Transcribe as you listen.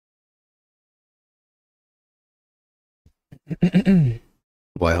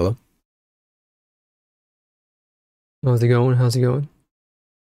Why, hello? How's it going? How's it going?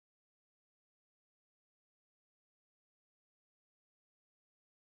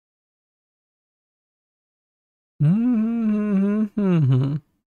 Mm-hmm.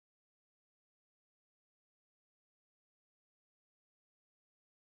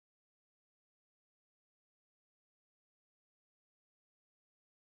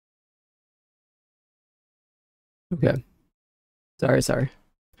 Okay. Sorry.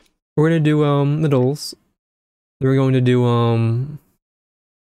 We're gonna do the dolls. We're going to do um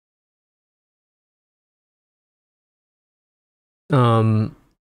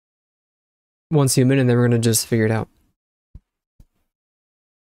once human, and then we're gonna just figure it out.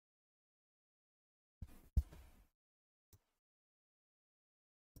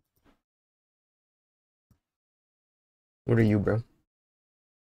 What are you, bro?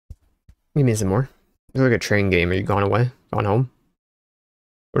 Give me some more. It's like a train game. Are you gone away? Gone home?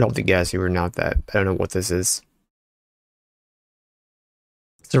 Would have to guess you were not that. I don't know what this is.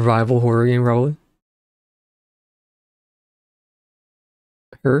 Survival horror game, probably.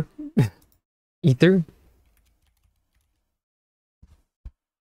 Her? Ether?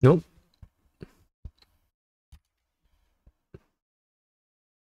 Nope.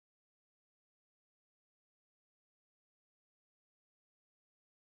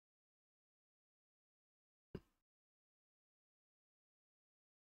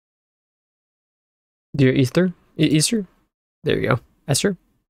 Dear Easter? Easter? There you go. Esther?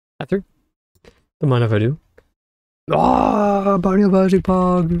 Ether? Don't mind if I do. Ah, Barney Magic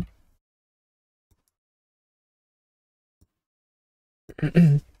Pog.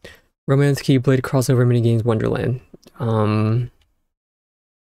 Romance Keyblade crossover minigames Wonderland.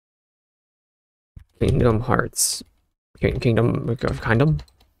 Kingdom Hearts. Kingdom.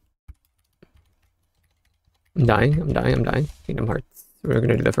 I'm dying. Kingdom Hearts. We're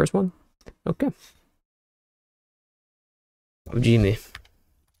gonna do the first one? Okay. PUBG me.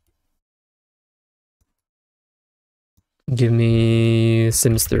 Give me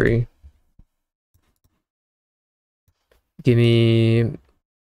Sims 3. Give me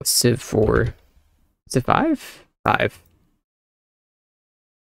Civ 4. Civ 5? 5.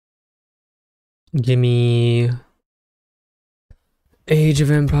 Give me Age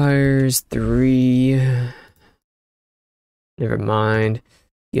of Empires 3. Never mind.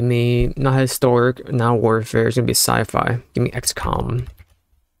 Give me not historic, not warfare. It's gonna be sci-fi. Give me XCOM.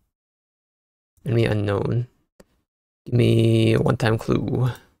 Give me unknown. Give me One Time Clue.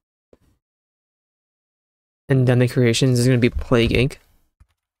 Endemic Creations is gonna be Plague Inc.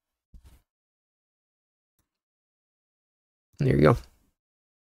 There you go.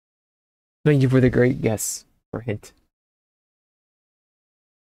 Thank you for the great guess or hint.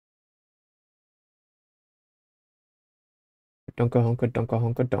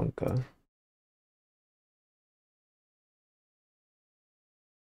 Donka.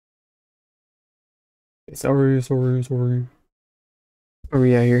 Sorry. Where are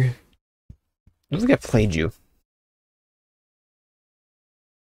we at here? I don't think I played you.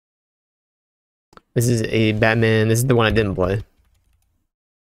 This is a Batman. This is the one I didn't play.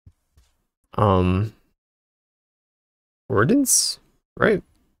 Ordnance? Right?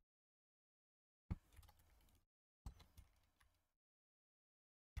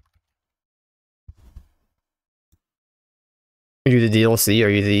 Are you the DLC? Are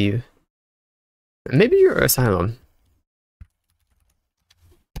you the... Maybe you're Asylum.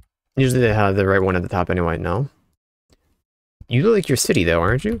 Usually they have the right one at the top anyway, no? You look like your city though,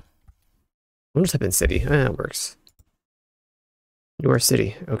 aren't you? I'll just type in city. That works. You are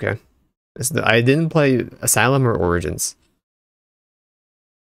city. Okay. I didn't play Asylum or Origins.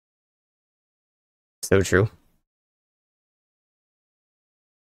 So true.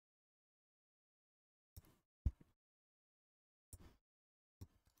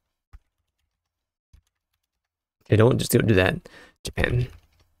 Okay, don't do that. Japan.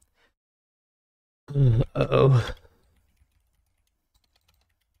 Uh-oh.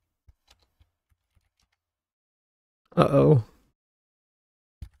 Uh-oh.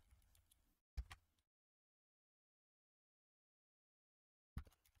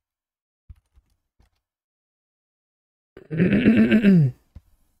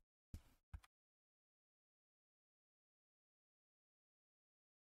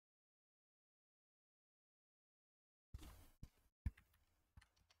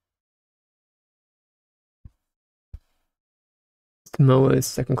 Samoa is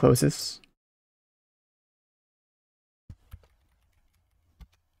second closest.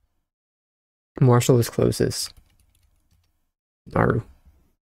 Marshall is closest. Nauru.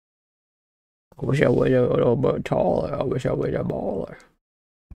 I wish I was a little bit taller. I wish I was a baller.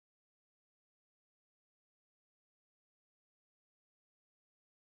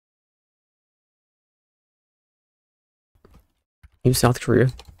 You South Korea?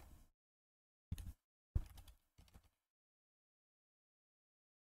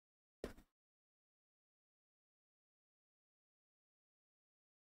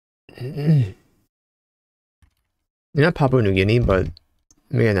 You're not Papua New Guinea, but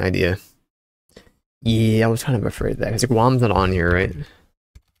I get an idea. Yeah, I was kind of afraid of that. Because Guam's not on here, right?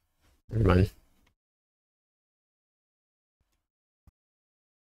 Never mind.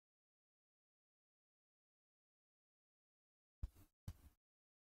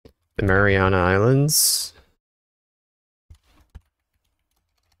 The Mariana Islands.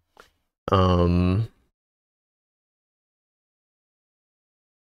 Um,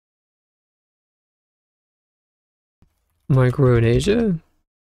 Micronesia?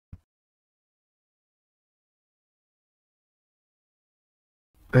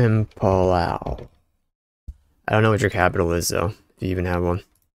 And Palau. I don't know what your capital is, though, if you even have one.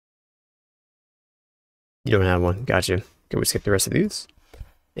 You don't have one. Gotcha. Can we skip the rest of these?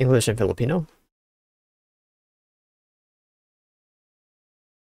 English and Filipino.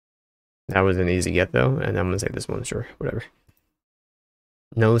 That was an easy get, though, and I'm gonna say this one, sure, whatever.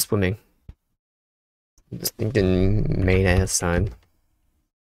 No swimming. Just thinking main ass sign.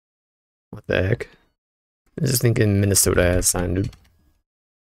 What the heck? Just thinking Minnesota ass sign, dude.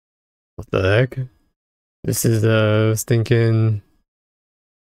 What the heck? This is thinking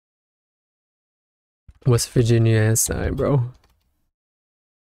West Virginia ass sign, bro.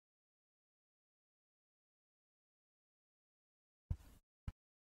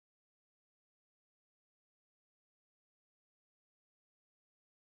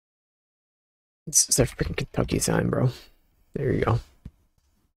 It's a freaking Kentucky sign, bro. There you go.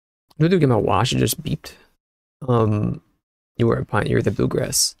 Did I get my watch? It just beeped. You were a pine. You're the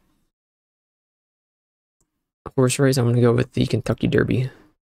bluegrass. Horse race. I'm gonna go with the Kentucky Derby.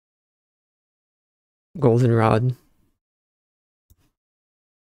 Goldenrod.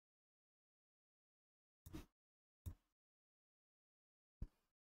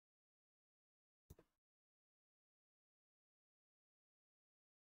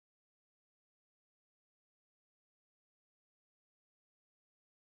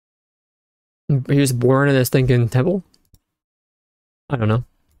 He was born in a stinking temple. I don't know.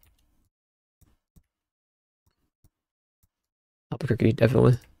 Albuquerque,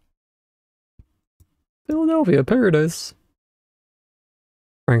 definitely. Philadelphia, paradise.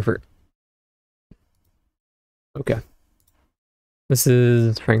 Frankfurt. Okay. This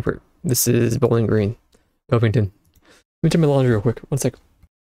is Frankfurt. This is Bowling Green. Covington. Let me check my laundry real quick. One sec.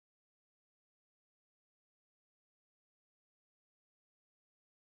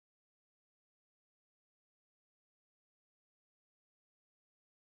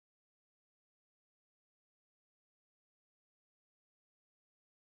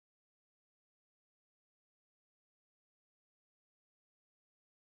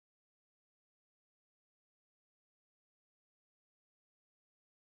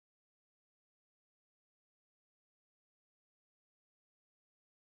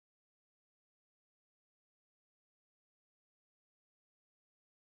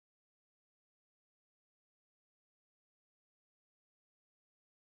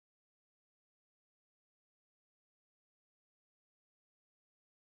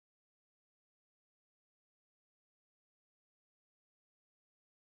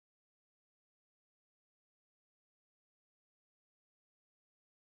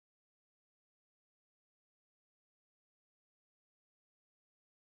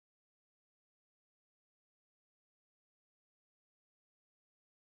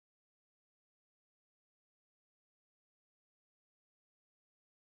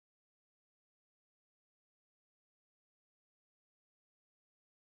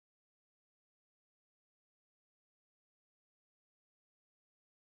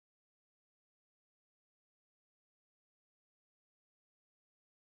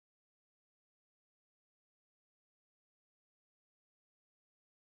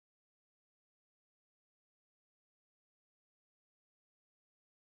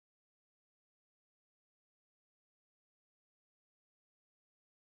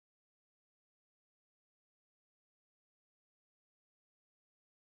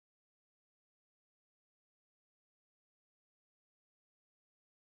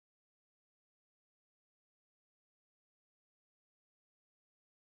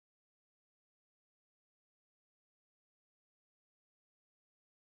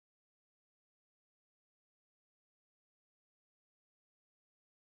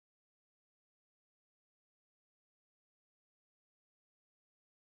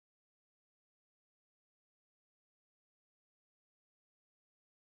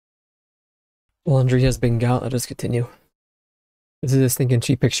 Laundry has been got. Let us continue. This is this thinking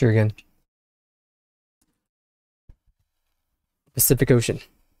cheap picture again. Pacific Ocean.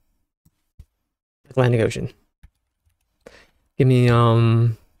 Atlantic Ocean. Give me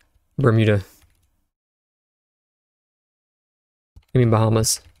Bermuda. Give me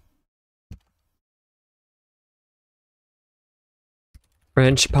Bahamas.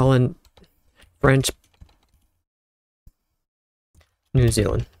 French, New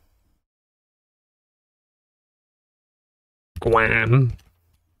Zealand. Guam.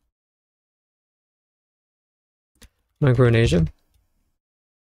 Micronesia.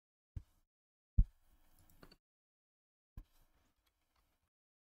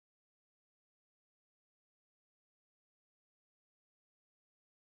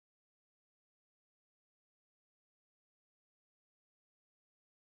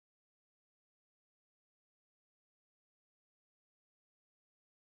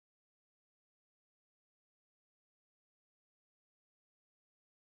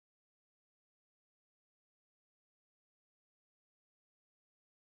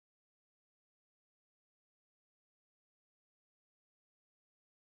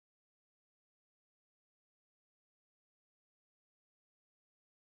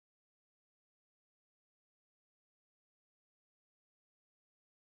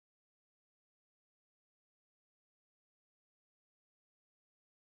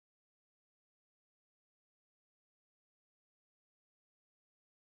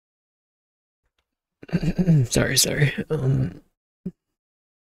 sorry.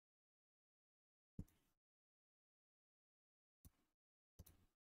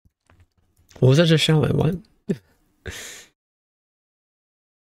 What was I just showing? What? Did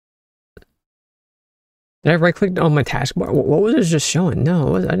I right click on my taskbar? What was it just showing?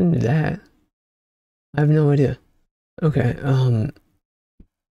 No, I didn't do that. I have no idea. Okay,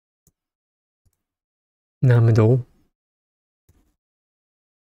 Namadol.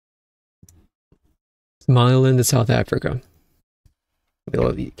 Somaliland to South Africa.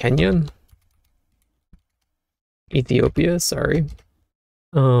 Kenya? Ethiopia, sorry.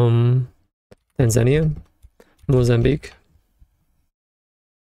 Tanzania. Mozambique.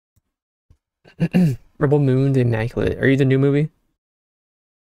 Rebel Moon, the Immaculate. Are you the new movie?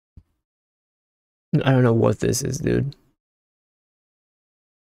 I don't know what this is, dude.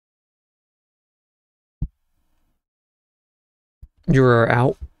 You're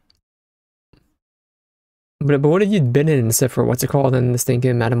out. But what have you been in except for what's it called and the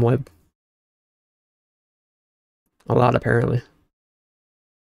stinking Madam Web? A lot, apparently.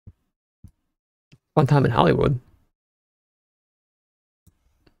 Fun time in Hollywood.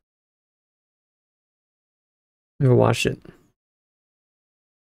 Never watched it.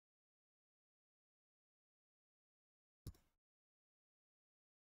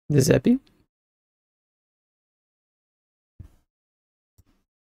 Giuseppe?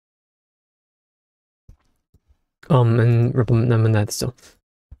 And I'm in that still.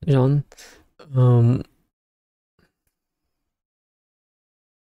 John.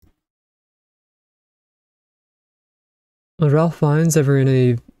 Was Ralph Fiennes ever in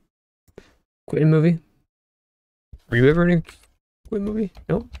a Quentin movie? Were you ever in a Quentin movie?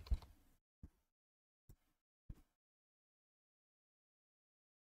 Nope.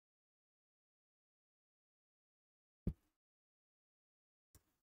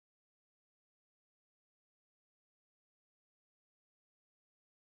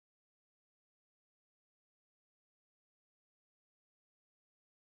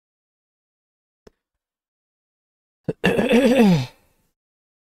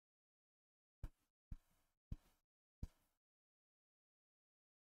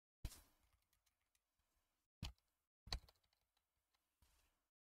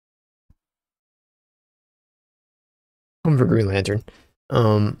 I'm for Green Lantern.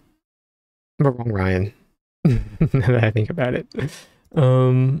 But wrong Ryan. Now that I think about it.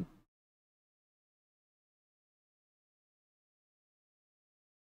 Um,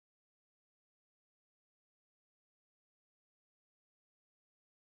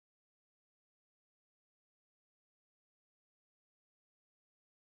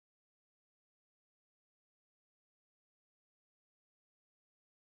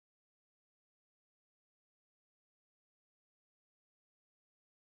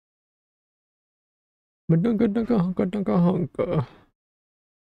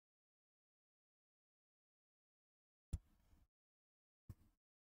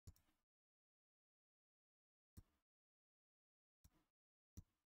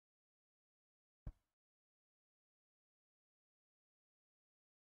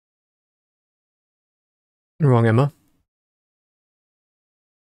 wrong Emma.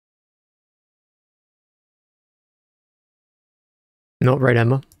 No, right,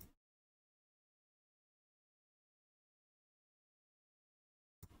 Emma?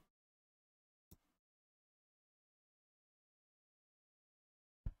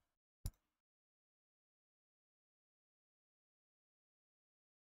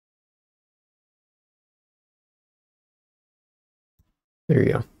 There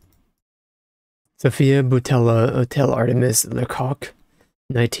you go. Sophia, Butella, Hotel Artemis, Lecoq,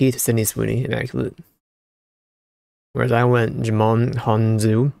 Nighty, Sydney Sweeney, Immaculate. Whereas I went Jamon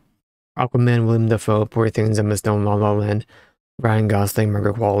Hanzu, Aquaman, William Dafoe, Poor Things, Emma Stone, La La Land, Ryan Gosling,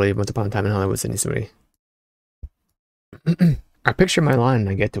 Margaret Qualley, Once Upon a Time in Hollywood, Sydney Sweeney. I picture my line and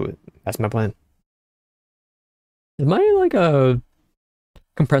I get to it. That's my plan. Is my, like, a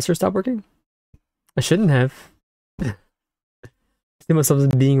compressor stop working? I shouldn't have. I see myself as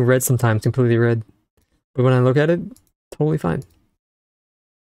being red sometimes, completely red. But when I look at it, totally fine.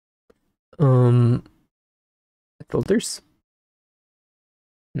 Filters?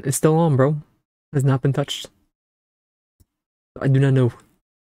 It's still on, bro. Has not been touched. I do not know.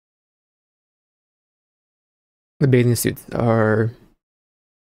 The bathing suits are...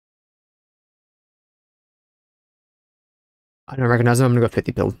 I don't recognize them. I'm gonna go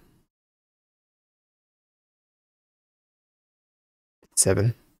 50 build.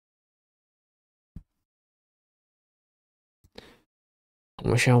 7. I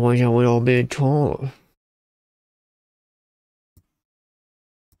wish I was a little bit taller.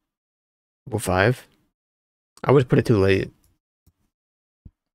 Well, 5. I would put it too late.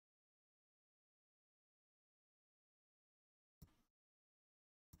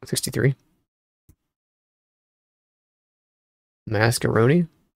 63. Mascaroni.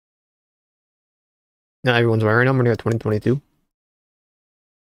 Not everyone's wearing them. I'm gonna go 2022.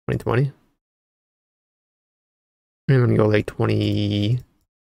 2020. I'm gonna go like 20...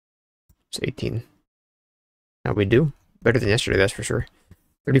 It's 18. How we do? Better than yesterday, that's for sure.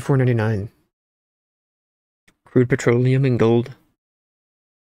 34.99. Crude petroleum and gold.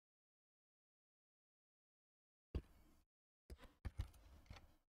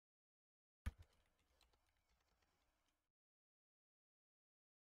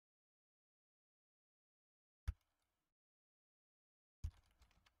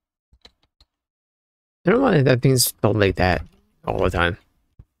 I don't know why that thing's spelled like that all the time.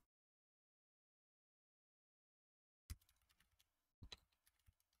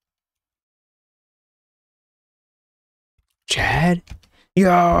 Chad?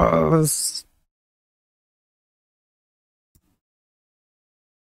 Yes!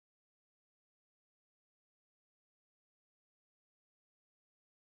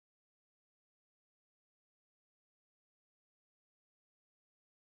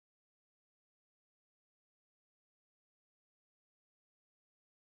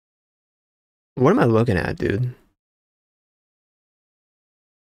 What am I looking at, dude?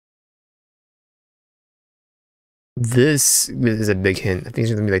 This is a big hint. I think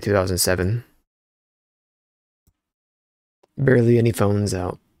it's gonna be like 2007. Barely any phones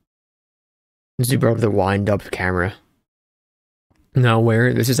out. Super up the wind up camera. No,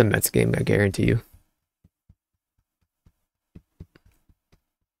 where? This is a Mets game, I guarantee you.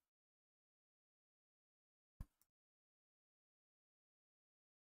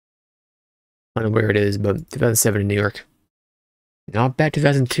 I don't know where it is, but 2007 in New York. Not bad.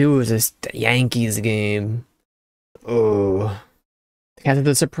 2002 was a Yankees game. Oh. The Cast of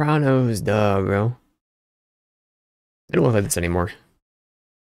the Sopranos, duh, bro. They don't look like this anymore.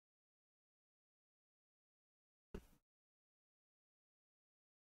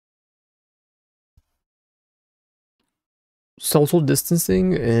 Social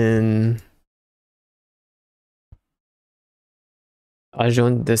distancing and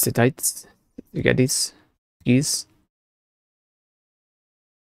agent de Cetites. You get these? These?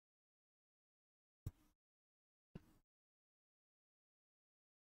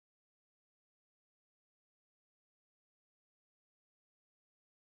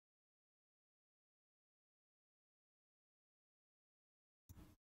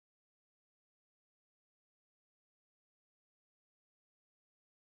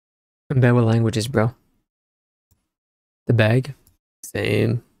 I'm bad with languages, bro. The bag?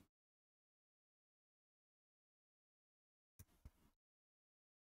 Same.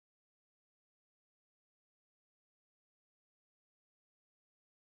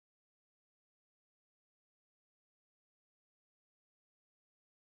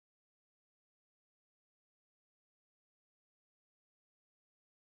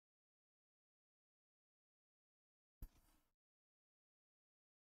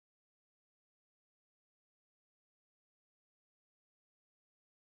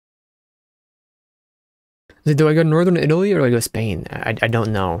 Do I go northern Italy or do I go Spain? I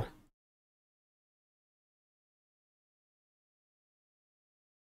don't know.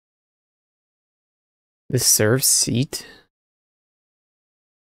 The serve seat?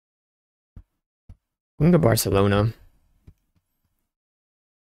 I'm gonna go Barcelona.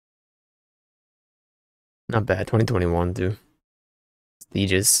 Not bad. 2021, too.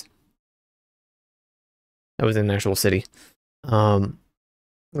 Prestigious. That was in an actual city.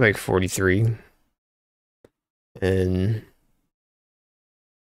 Like 43. And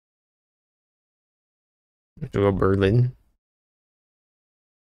to go Berlin.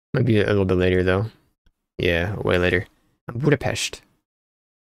 Might be a little bit later though. Yeah, way later. Budapest.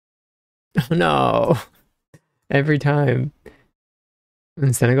 Oh no. Every time.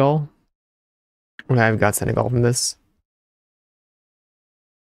 In Senegal? Well, I've got Senegal from this.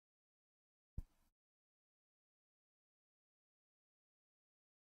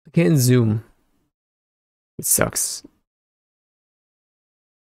 I can't zoom. It sucks.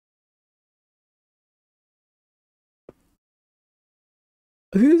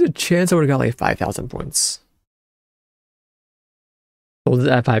 I think there's a chance I would have got like 5,000 points. What was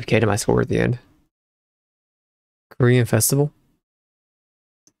that 5K to my score at the end? Korean festival?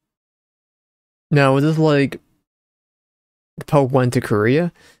 No, was this like the Pope went to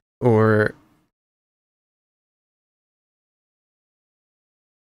Korea? Or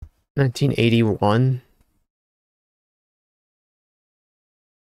 1981?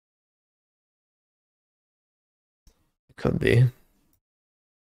 Could be.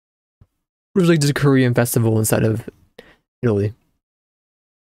 It was like just a Korean festival instead of Italy.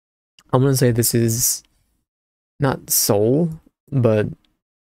 I'm gonna say this is not Seoul, but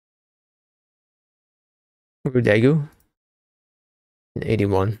Daegu in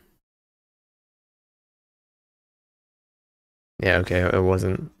 81. Yeah, okay, it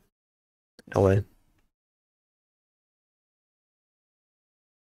wasn't LA.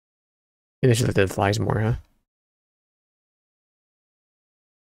 Maybe I should look at the flags more, huh?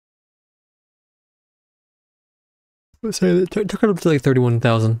 Let's say that took it up to like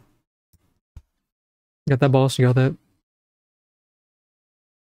 31,000. Got that, boss? You got that?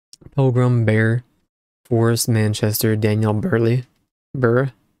 Pilgrim, Bear, Forest, Manchester, Daniel Burl,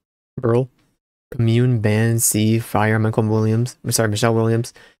 Commune, Band, C, Fire, Michael Williams, sorry, Michelle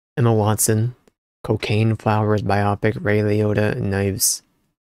Williams, Emma Watson, Cocaine, Flowers, Biopic, Ray Liotta, Knives.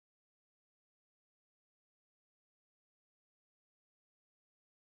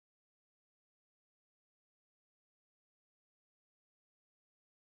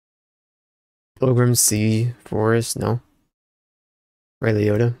 Pilgrim, C, Forest, no. Ray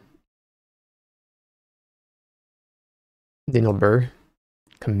Liotta. Daniel Burr,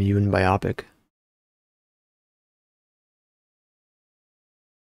 Commune, Biopic.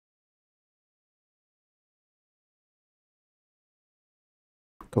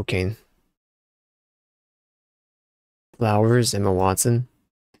 Cocaine. Flowers, Emma Watson.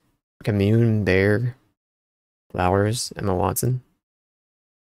 Commune, Bear. Flowers, Emma Watson.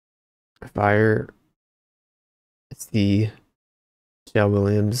 Fire. It's the Michelle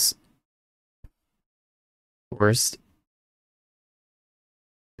Williams. Forest.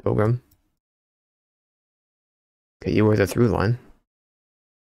 Pilgrim. Okay, you were the through line.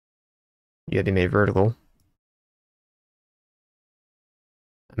 You had to be made vertical.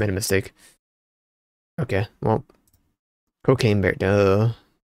 I made a mistake. Okay, well. Cocaine Bear, duh.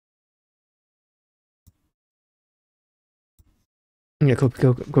 Yeah,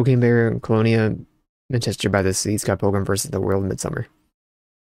 Cocaine Bear, Colonia, Manchester by the Sea, Scott Pilgrim versus the World, Midsummer.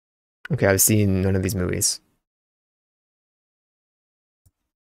 Okay, I've seen none of these movies.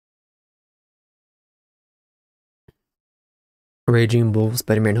 Raging Bull,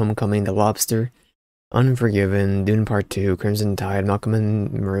 Spider-Man Homecoming, The Lobster, Unforgiven, Dune Part 2, Crimson Tide, Malcolm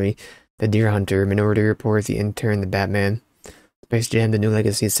and Marie, The Deer Hunter, Minority Report, The Intern, The Batman, Space Jam, The New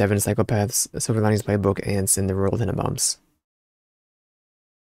Legacy, Seven Psychopaths, Silver Linings Playbook, Ants, and The World Tenenbaums.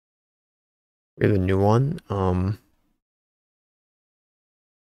 You're the new one.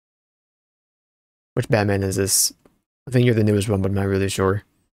 Which Batman is this? I think you're the newest one, but I'm not really sure.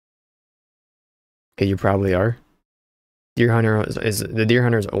 Okay, you probably are. Deer Hunter is the Deer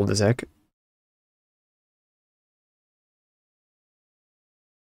Hunter is old as heck.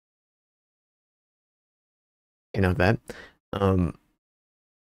 Okay, not that. I'm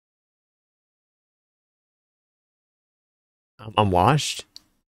washed.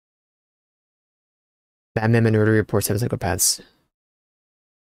 Batman Minority Report, Seven Psychopaths.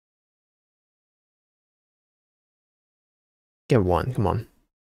 Get one, come on.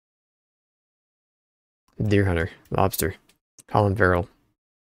 Deer Hunter, Lobster, Colin Farrell.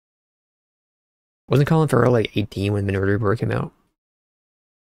 Wasn't Colin Farrell like 18 when Minority Report came out?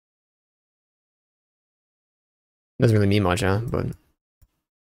 Doesn't really mean much, huh? But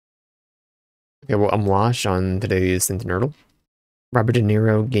okay, well, I'm Wash on today's Sentinel. Robert De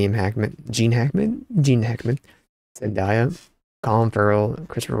Niro, Gene Hackman, Zendaya, Colin Farrell,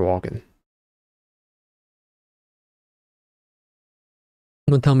 Christopher Walken.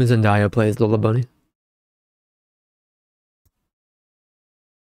 Don't tell me Zendaya plays Lola Bunny.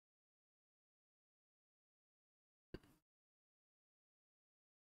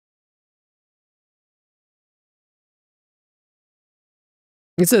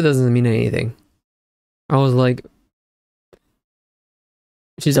 He said it doesn't mean anything. I was like,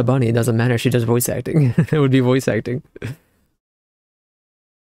 she's a bunny, it doesn't matter, she does voice acting. It would be voice acting.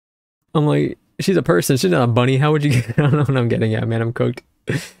 I'm like, she's a person, she's not a bunny. How would you get, I don't know what I'm getting at, man, I'm cooked.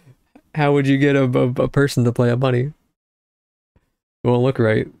 How would you get a person to play a bunny? It won't look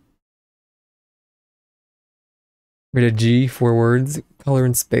right. Rated G, 4 words, color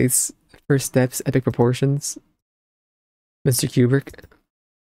and space, first steps, epic proportions. Mr. Kubrick.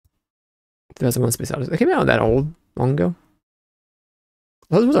 2001 Space Odyssey. It came out that old, long ago.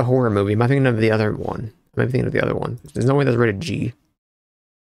 Well, this was a horror movie. Am I thinking of the other one? Am I thinking of the other one? There's no way that's rated G.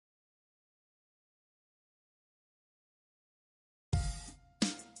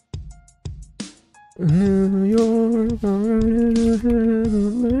 New York, there's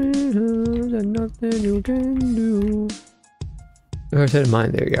nothing you can do. I said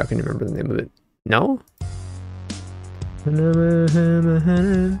mine. There you go. I can remember the name of it. No?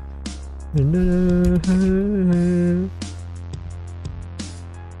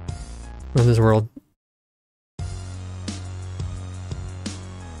 Around this world.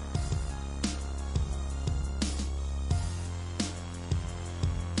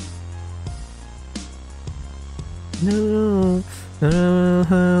 No.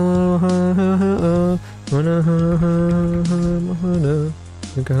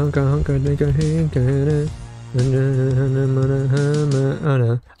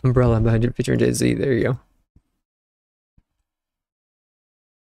 Umbrella by featuring Jay-Z. There you go.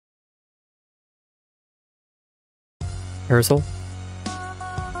 Parasol.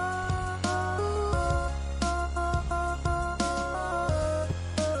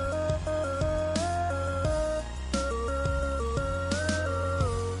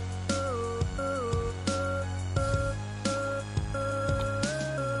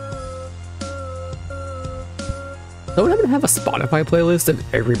 Don't happen to have a Spotify playlist of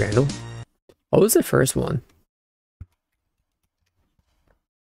every Vandal? What was the first one?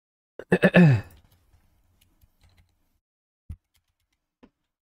 Let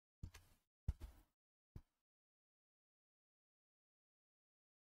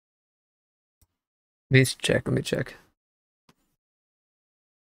me check.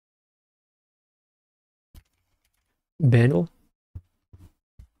 Vandal?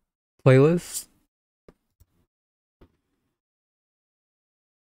 Playlist?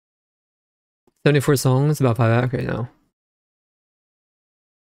 74 songs, about 5 hours. Okay, now.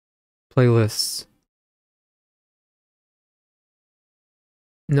 Playlists.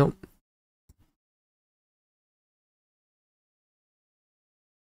 Nope.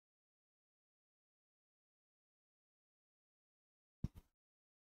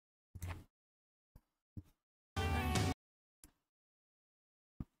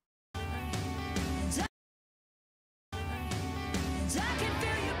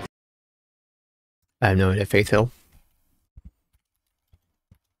 I have no idea. Faith Hill.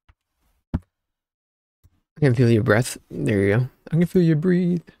 I can feel your breath. There you go. I can feel you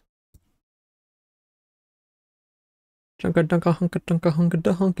breathe. Junka dunka hunka dunka hunka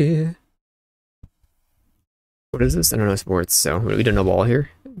da hunky. What is this? I don't know sports, so we don't know ball here.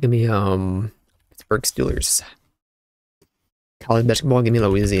 Give me Pittsburgh Steelers. College basketball, give me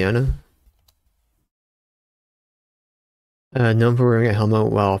Louisiana. Known for wearing a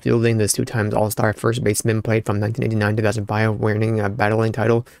helmet while fielding, this 2-time All-Star first baseman played from 1989 to 2005, wearing a battling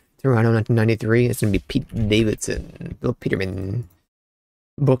title around 1993. It's going to be Pete Davidson, Bill Peterman.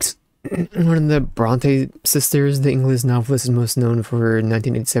 Books. One of the Bronte sisters, the English novelist, is most known for her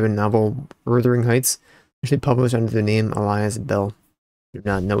 1987 novel Wuthering Heights, actually published under the name Elias Bell. I do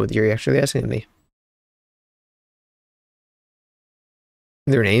not know what you're actually asking me.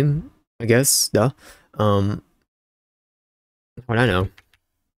 Their name, I guess, duh. What I know.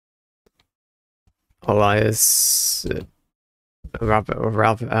 Elias Ralph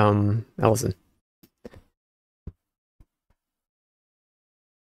Ellison.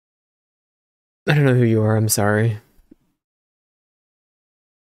 I don't know who you are, I'm sorry.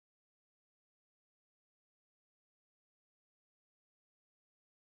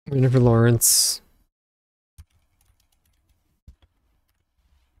 Jennifer Lawrence.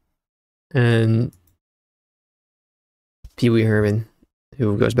 and Pee Wee Herman,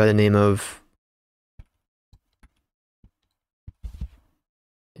 who goes by the name of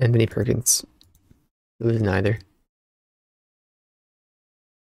Anthony Perkins, who is neither.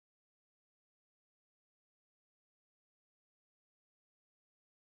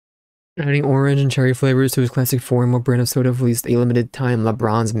 Adding orange and cherry flavors to his classic four-in-one brand of soda for at least a limited time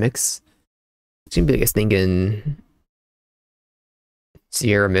LeBron's Mix. Seems like it's thinking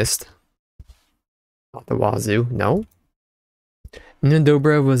Sierra Mist. Not the Wazoo, no. Nina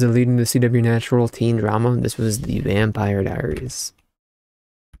Dobrev was a lead in the CW Natural teen drama. This was The Vampire Diaries.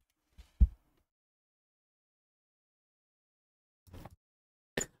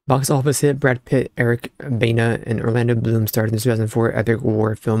 Box office hit. Brad Pitt, Eric Bana, and Orlando Bloom starred in the 2004 epic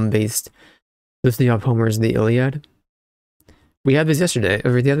war film based loosely off Homer's The Iliad. We had this yesterday,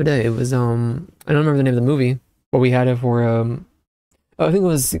 or the other day. It was I don't remember the name of the movie, but we had it for oh, I think it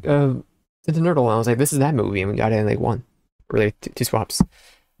was the Nerdle. And I was like, this is that movie, and we got it in like one, or like two swaps.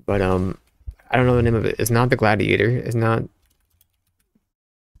 But I don't know the name of it. It's not The Gladiator. It's not.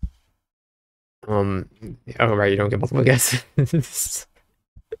 Oh right, you don't get multiple guesses.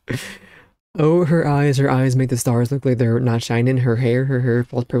 Oh, her eyes make the stars look like they're not shining. Her hair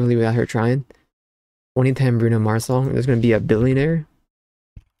falls perfectly without her trying. 2010 Bruno Mars song. There's gonna be a billionaire.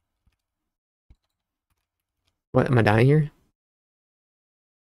 What, am I dying here?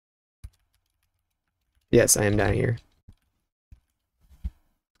 Yes, I am dying here.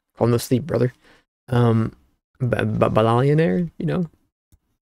 Call no sleep, brother. Billionaire, you know?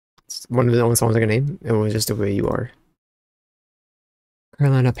 It's one of the only songs I can name. It was Just the Way You Are.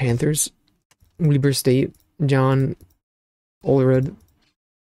 Carolina Panthers. Weber State. John Olerud.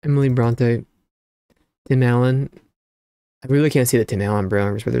 Emily Bronte. Tim Allen. I really can't see the Tim Allen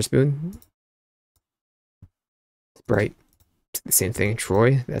Brothers Witherspoon. It's Bright. It's the same thing.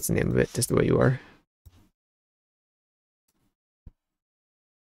 Troy. That's the name of it. Just the Way You Are.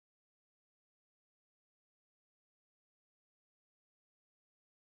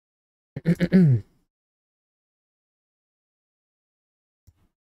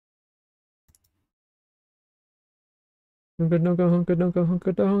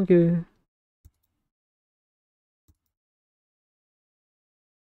 Honky.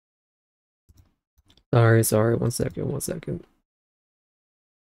 Sorry, one second.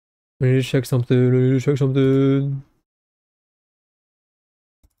 I need to check something.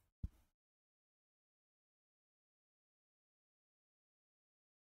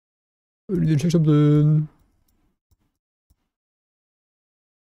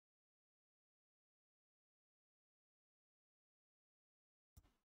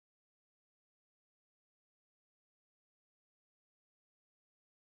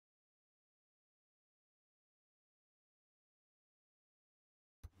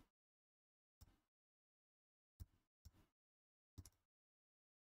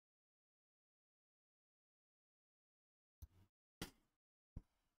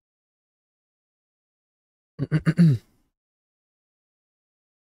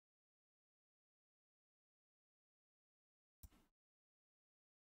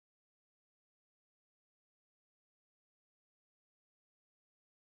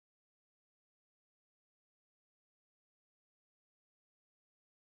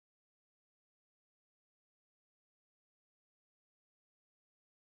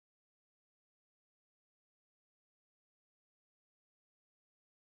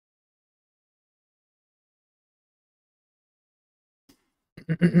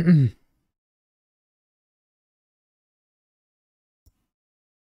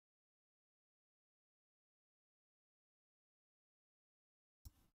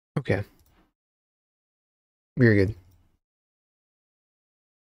 Okay. Very good.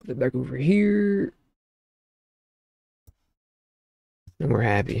 Put it back over here. And we're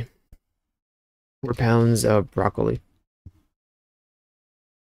happy. 4 pounds of broccoli.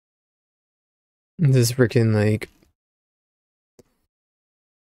 This is freaking like.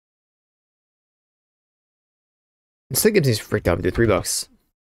 This thing gets me freaked out, dude. $3.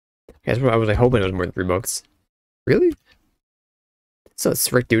 That's what I was like hoping it was more than $3. Really? So it's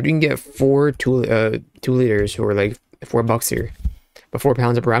frick, dude. You can get 2 liters for like $4 here. But 4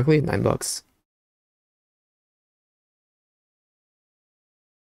 pounds of broccoli, $9.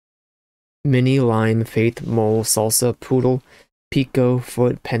 Mini, lime, faith, mole, salsa, poodle, pico,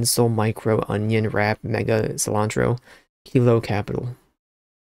 foot, pencil, micro, onion, wrap, mega, cilantro, kilo, capital.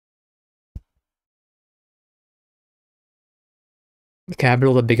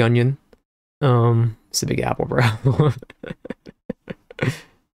 Capital, the big onion. It's a big apple, bro.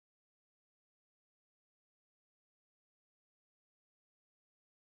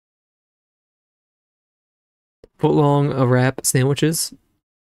 Foot-long wrap sandwiches.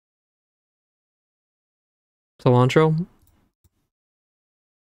 Cilantro.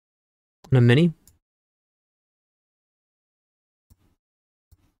 And a mini.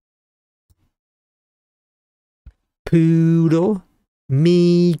 Poodle.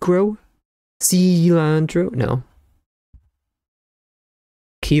 Micro. Cilantro. No.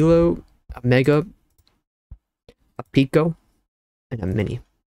 Kilo. A mega. A pico. And a mini.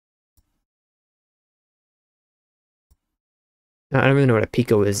 I don't really know what a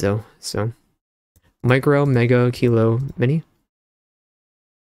pico is though, so. Micro, mega, kilo, mini.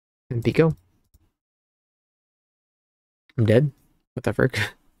 And pico. I'm dead. What the frick?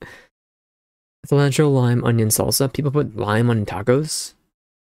 Cilantro, lime, onion, salsa. People put lime on tacos.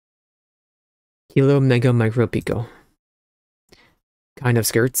 Kilo, mega, micro, pico. Kind of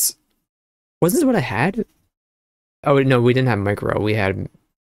skirts. Wasn't this what I had? Oh, no, we didn't have micro. We had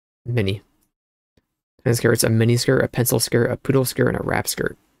mini. And skirts, a mini skirt, a pencil skirt, a poodle skirt, and a wrap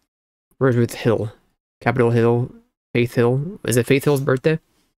skirt. Where's with Hill? Capitol Hill, Faith Hill. Is it Faith Hill's birthday?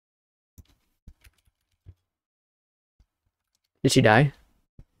 Did she die?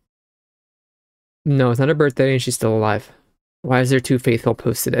 No, it's not her birthday and she's still alive. Why is there 2 Faith Hill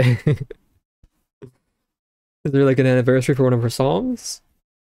posts today? Is there like an anniversary for one of her songs?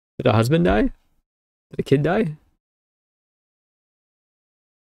 Did a husband die? Did a kid die?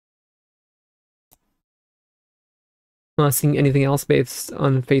 Not seeing anything else based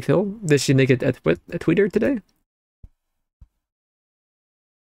on Faith Hill? Did she make a tweeter today?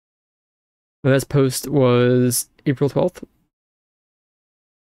 The last post was April 12th.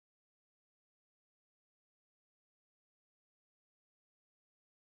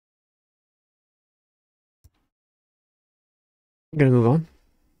 I'm gonna move on.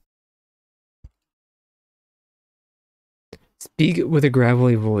 Speak with a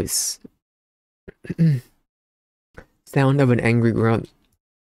gravelly voice. Sound of an angry grunt.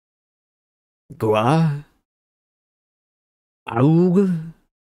 Gua? Aug?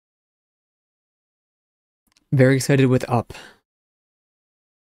 Very excited with up.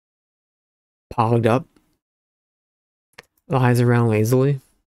 Pogged up. Lies around lazily.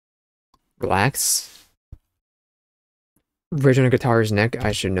 Relax. Bridge on a guitar's neck.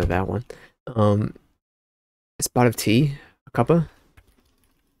 I should know that one. A spot of tea. A cuppa.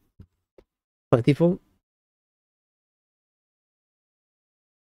 Plentiful.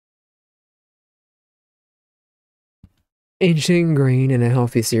 Ancient grain and a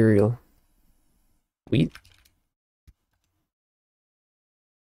healthy cereal. Wheat.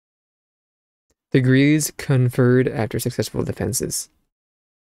 Degrees conferred after successful defenses.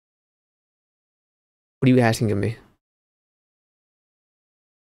 What are you asking of me?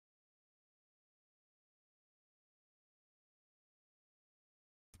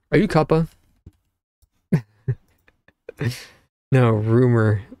 Are you Kappa? No,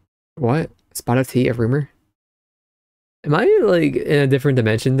 rumor. What? Spot of tea, a rumor? Am I like in a different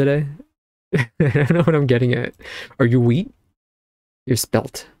dimension today? I don't know what I'm getting at. Are you wheat? You're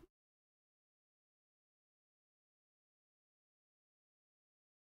spelt.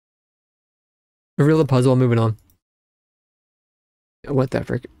 Reveal the puzzle, moving on. What the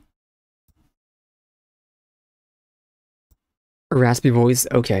frick? A raspy voice,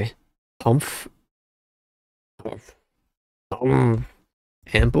 okay. Humph.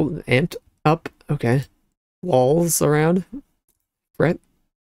 Ample, amped up, okay. Walls around. Fret.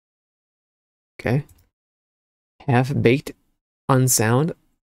 Okay. Half-baked. Unsound.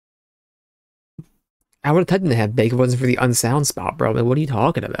 I would have typed in the half-baked if it wasn't for the unsound spot, bro. Like, what are you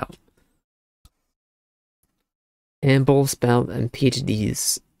talking about? Ample, spell, and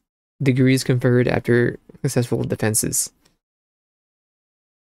PhDs. Degrees conferred after successful defenses.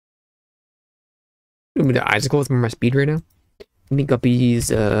 I'm gonna icicle with my speed right now. Give me guppies,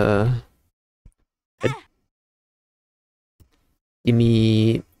 head. Give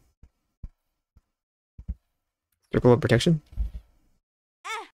me circle of protection.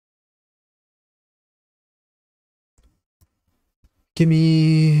 Give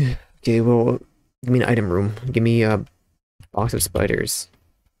me, okay, well, give me an item room. Give me a box of spiders.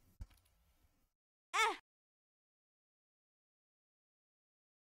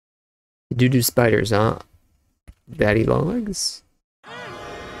 Do spiders, huh? Daddy long legs?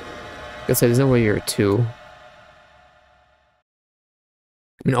 Guess there's no way you're a 2.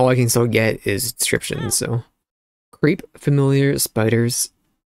 I mean, all I can still get is descriptions, so. Creep, familiar, spiders.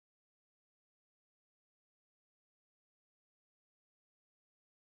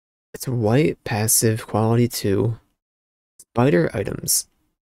 It's white, passive, quality 2. Spider items.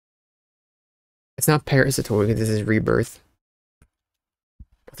 It's not parasitoid, this is rebirth.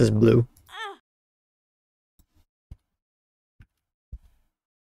 This is blue.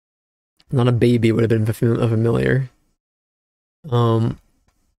 Not a baby would have been familiar.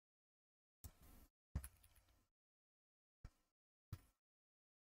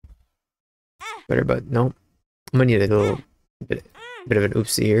 Better, but no. I'm gonna need a little bit of an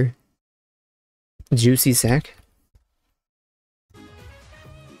oopsie here. Juicy sack.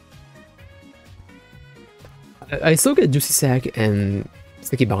 I still get juicy sack and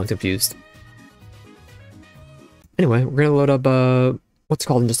sticky bomb confused. Anyway, we're gonna load up what's it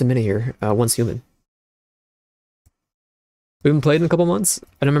called in just a minute here. Once Human. We haven't played in a couple months.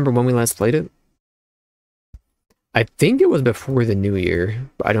 I don't remember when we last played it. I think it was before the new year,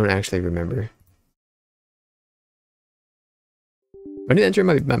 but I don't actually remember. I need to enter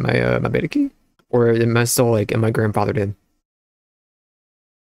my beta key, or am I still like am my grandfather in?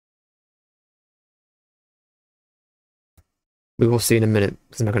 We will see in a minute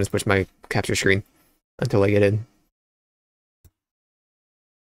because I'm not going to switch my capture screen until I get in.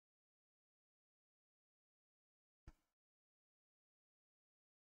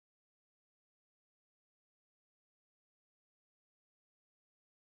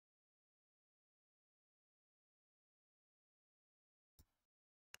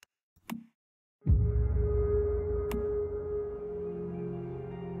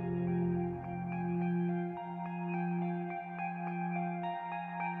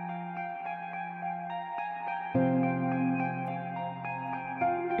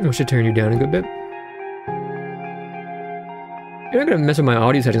 I should turn you down a good bit. You're not gonna mess with my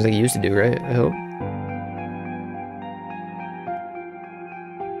audio settings like you used to do, right? I hope.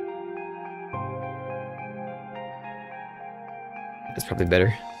 That's probably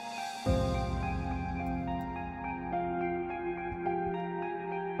better.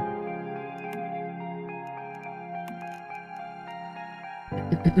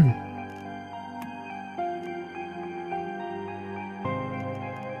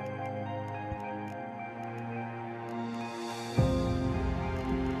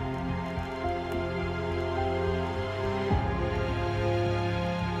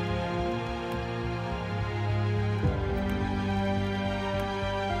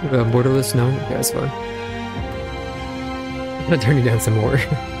 Borderless? No? Okay, that's fine. I'm gonna turn you down some more.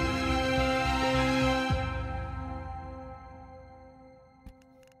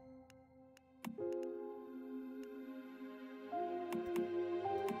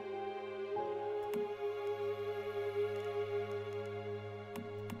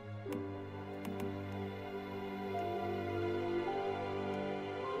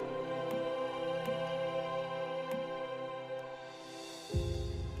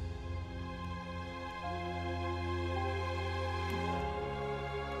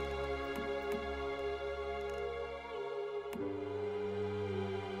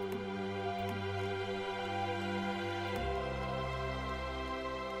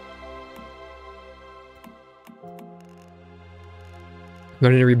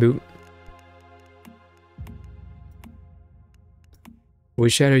 Going to reboot.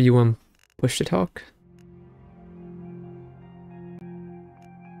 Voice chat, are you on push to talk?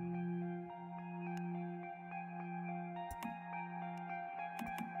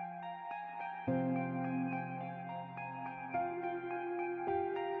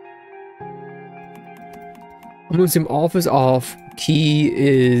 I'm gonna assume off is off, key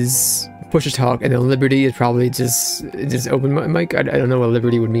is push to talk, and then liberty is probably just open mic. I don't know what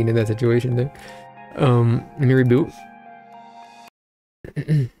liberty would mean in that situation there. Let me reboot.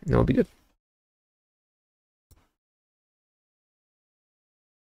 That'll be good.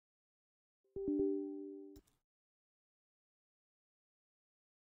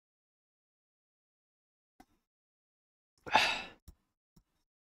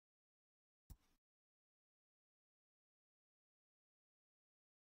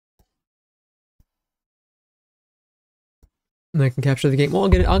 And I can capture the game. Well,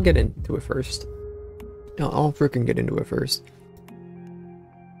 I'll get into it first. I'll freaking get into it first.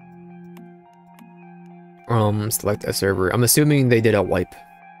 Select a server. I'm assuming they did a wipe.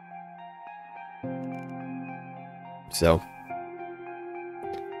 So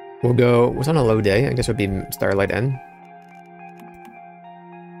we'll go. What's on a low day? I guess it would be Starlight N.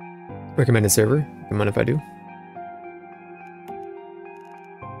 Recommended server. Don't mind if I do.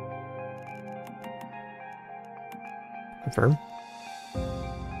 Confirm.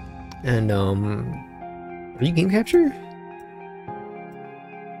 And are you game capture?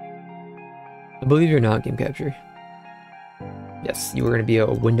 I believe you're not game capture. Yes, you were gonna be a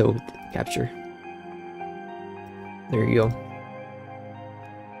window capture. There you go.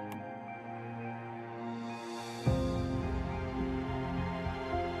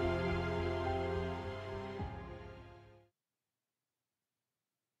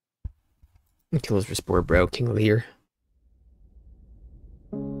 Kills for sport, bro. King of the year.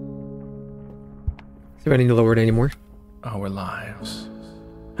 Do I need to lower it anymore? Our lives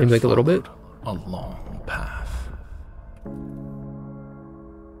Maybe like a little bit? a long path.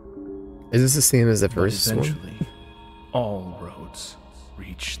 Is this the same as the But first one? eventually, all roads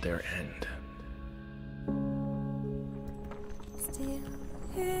reach their end. Still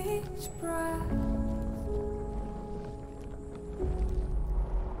each breath.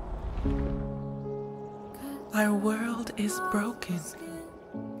 Our world is broken,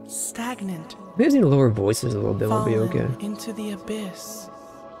 stagnant, Maybe I just need to lower voices a little bit. We'll be fallen okay. into the abyss.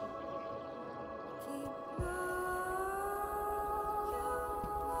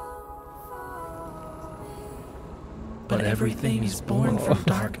 But everything is born from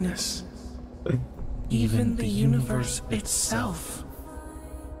darkness, even the universe itself.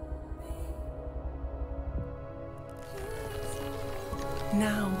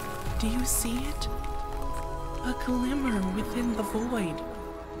 Now, do you see it? A glimmer within the void.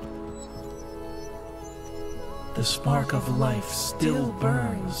 The spark of life still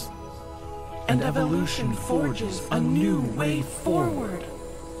burns, and evolution forges a new way forward.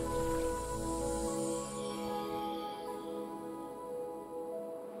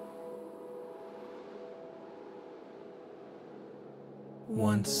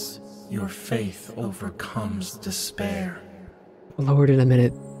 Once your faith overcomes despair, I'll lower it in a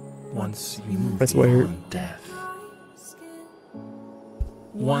minute. once you move That's weird. beyond death,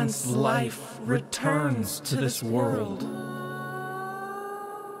 once life returns to this world,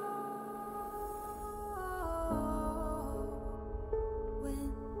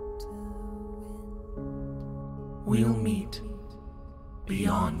 we'll meet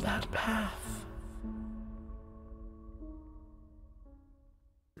beyond that path.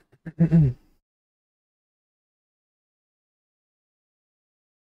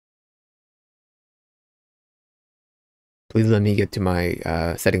 Please let me get to my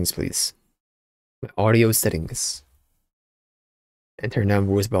settings, please. My audio settings. And turn down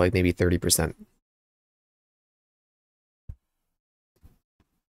voice by like maybe 30%.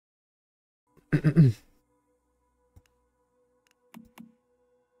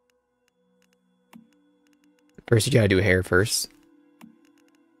 First, you gotta do hair first.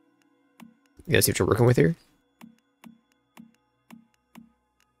 You gotta see what you're working with here.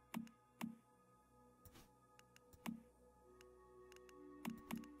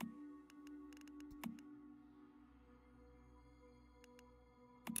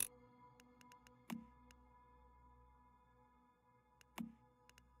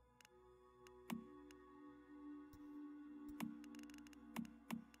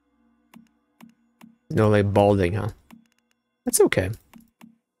 No, like balding, huh? That's okay.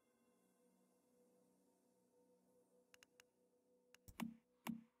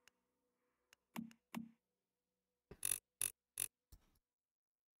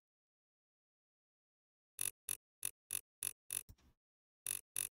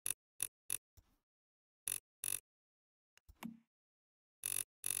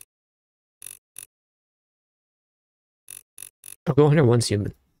 I'll go 100 once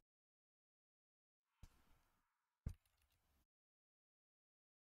human.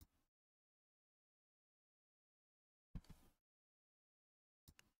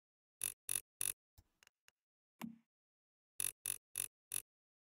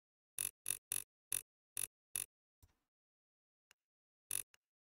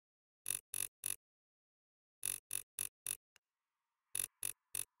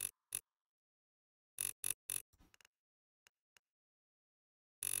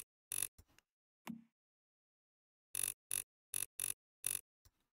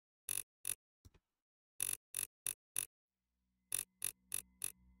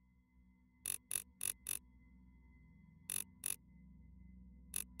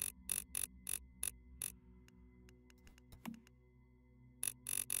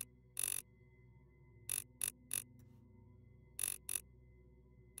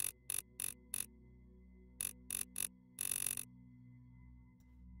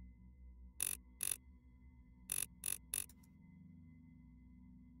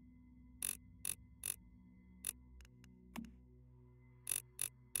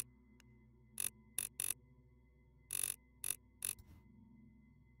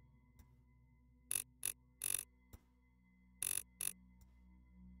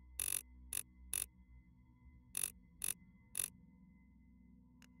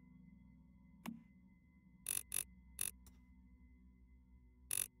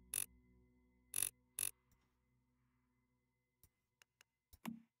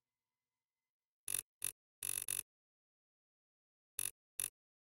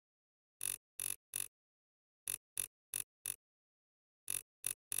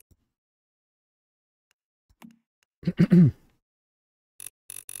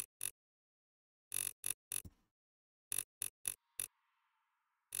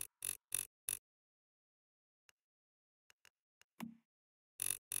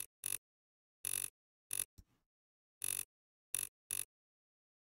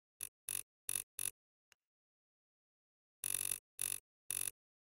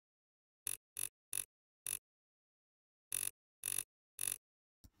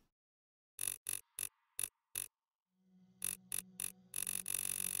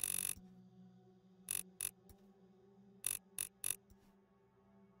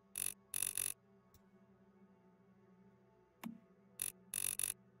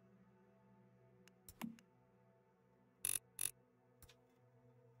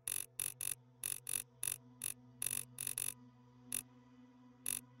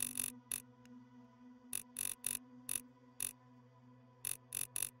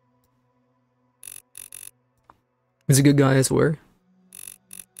 He's a good guy, I swear.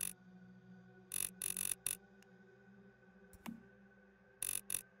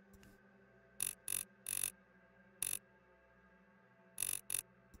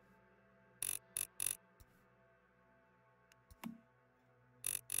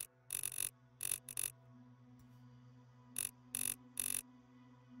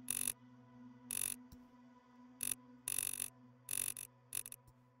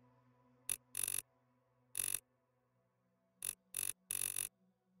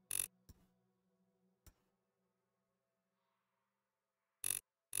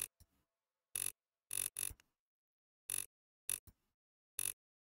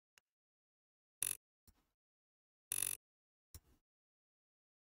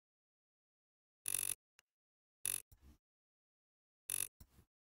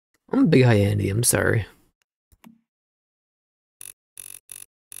 I'm a big high Andy, I'm sorry.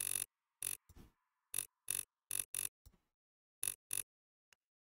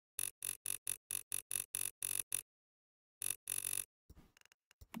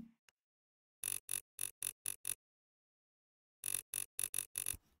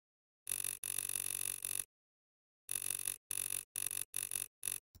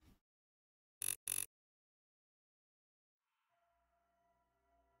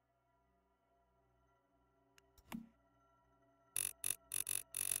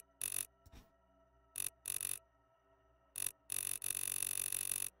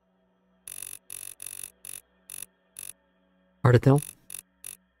 Hard to tell.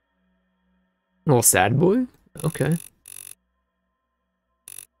 A little sad boy? Okay.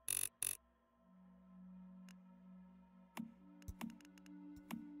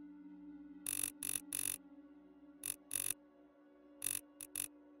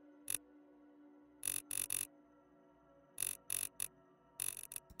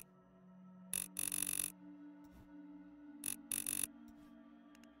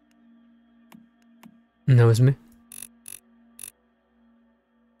 That was me.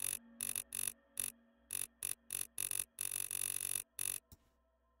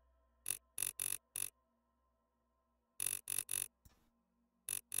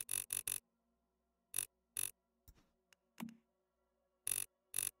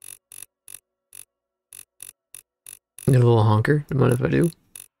 Get a little honker. Don't mind if I do.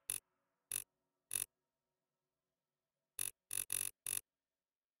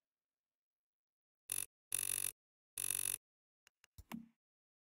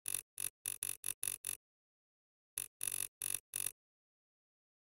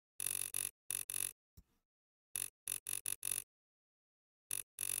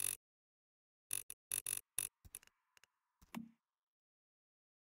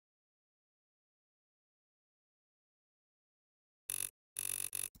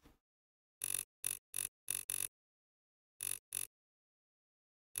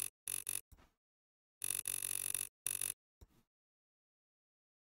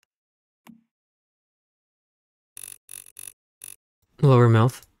 Lower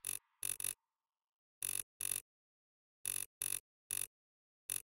mouth.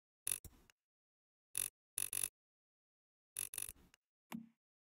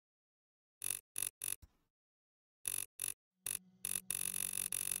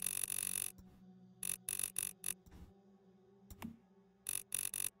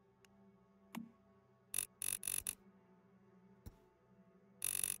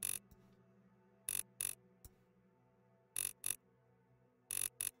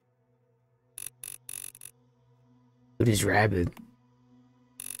 Dude, he's rabid.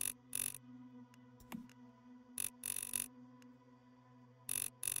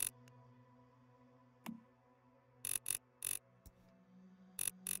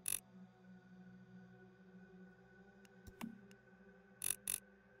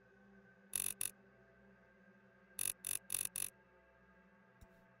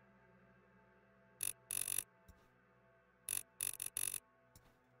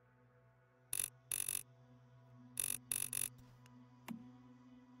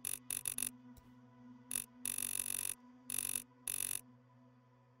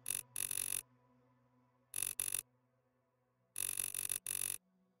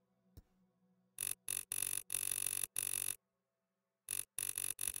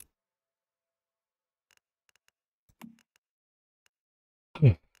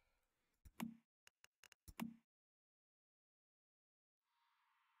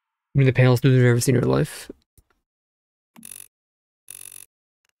 I mean, the palest dude you've ever seen in your life.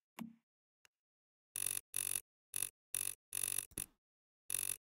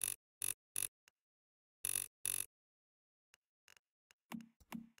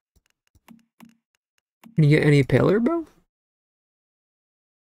 Can you get any paler, bro?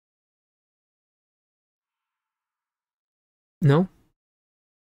 No?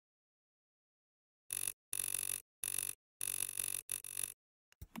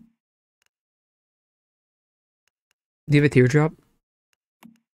 Do you have a teardrop?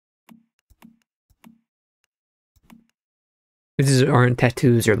 These aren't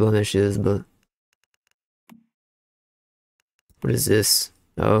tattoos or blemishes, but... What is this?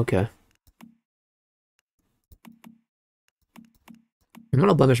 Oh, okay. I'm not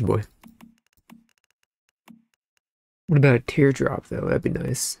a blemish boy. What about a teardrop, though? That'd be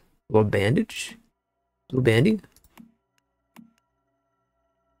nice. A little bandage? A little bandy?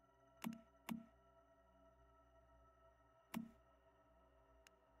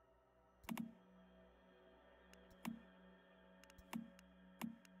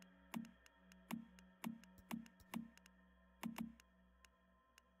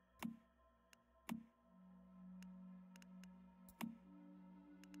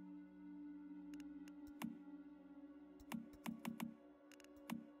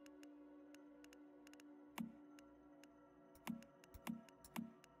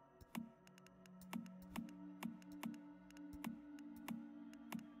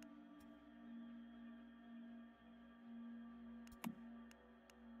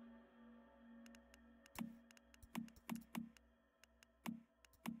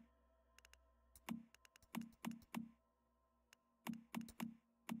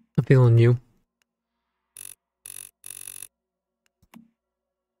 I'm feeling you.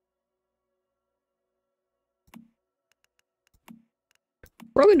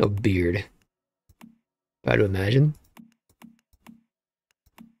 Probably no beard. I'd imagine.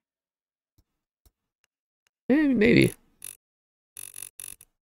 Maybe.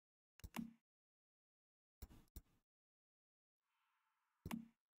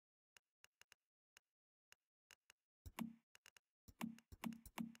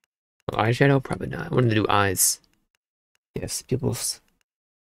 Eyeshadow? Probably not. I wanted to do eyes. Yes, pupils.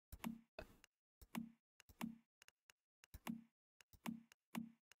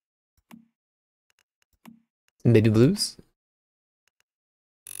 Baby blues?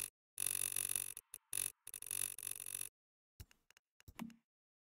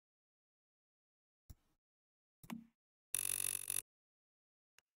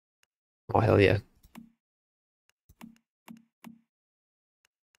 Oh, hell yeah.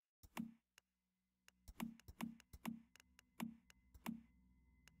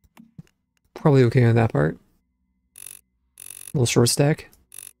 Probably okay on that part. Little short stack.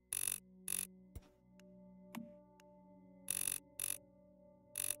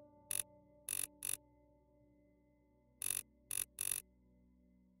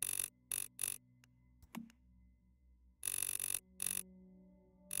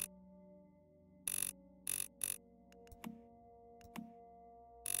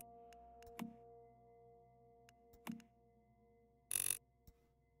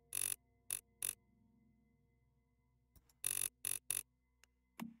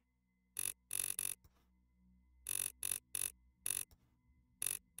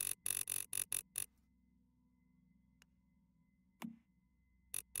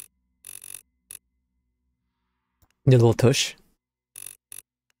 Need a little tush.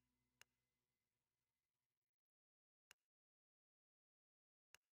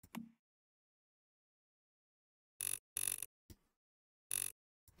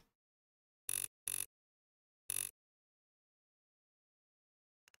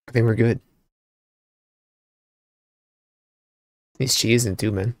 I think we're good. He's cheesing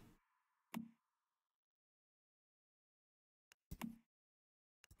too, man.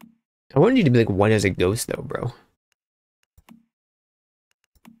 I wanted you to be like white as a ghost, though, bro.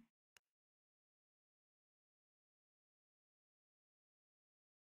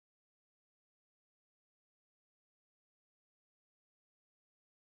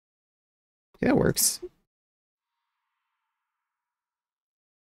 Yeah, it works.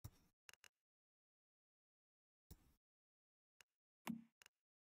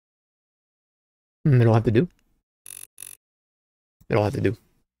 It'll have to do. It'll have to do.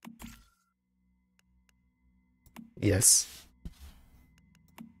 Yes.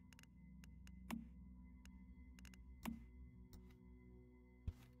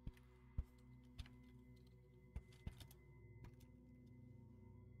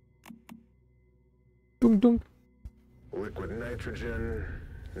 Dunk dunk. Liquid nitrogen,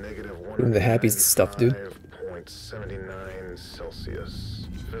 Doing the happy stuff, dude. .79 Celsius.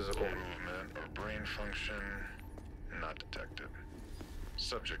 Physical movement or brain function not detected.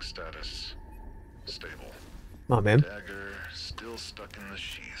 Subject status stable. Come on, man. Dagger still stuck in the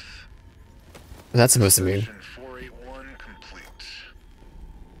sheath. What's that supposed to mean? Mission 481 complete.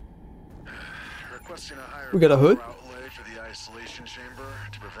 Requesting a higher We got a hood? power outlay for the isolation chamber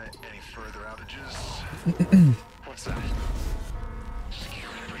to prevent any further outages. What's that?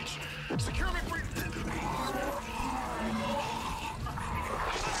 Security breach. Security breach.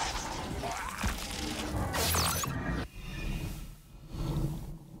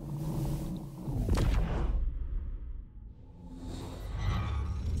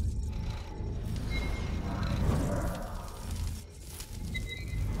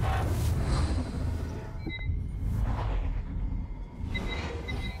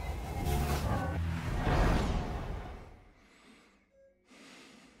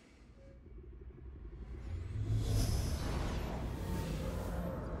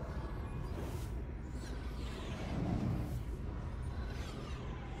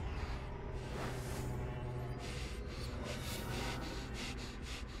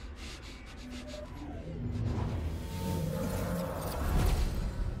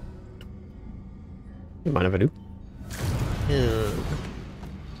 You mind if I do? Yeah.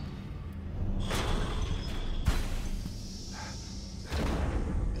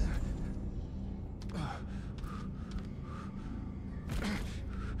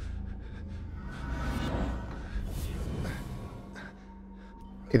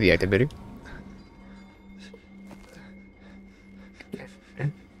 Okay, the activator.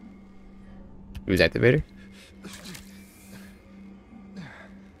 Use activator.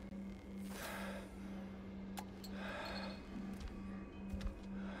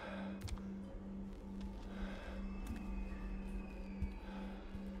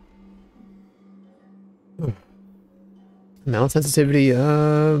 Mount sensitivity,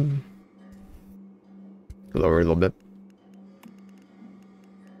 lower a little bit.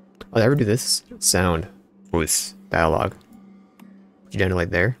 Oh, did I ever do this? Sound. Voice. Dialogue. Put you down to like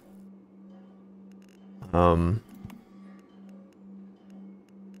there.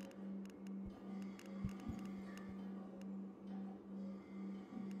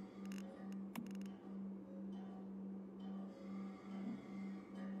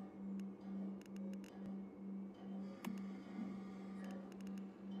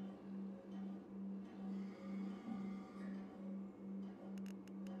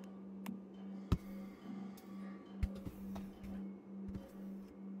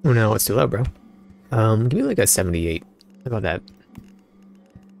 Oh no, it's too low, bro. Give me like a 78. How about that?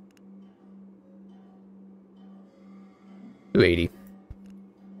 Do 80.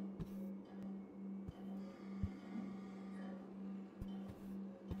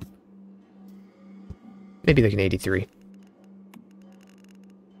 Maybe like an 83.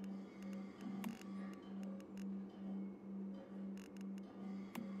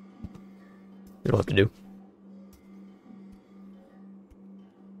 It'll have to do.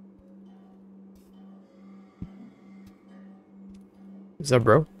 What's up,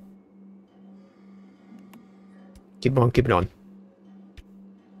 bro? Keep on, keep it on.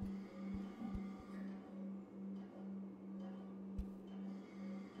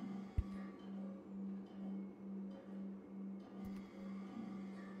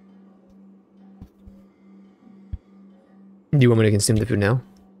 Do you want me to consume the food now?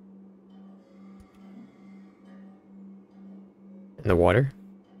 And the water?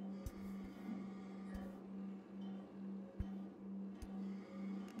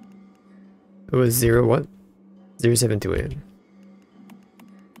 It was 0 what? 0728.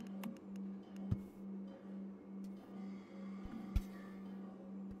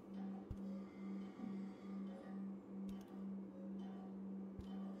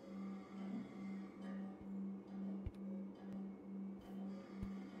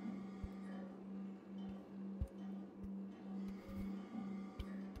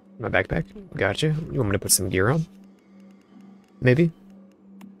 My backpack? Gotcha. You want me to put some gear on? Maybe?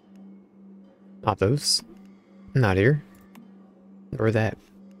 Not those. Not here. Or that.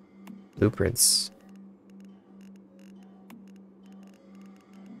 Blueprints.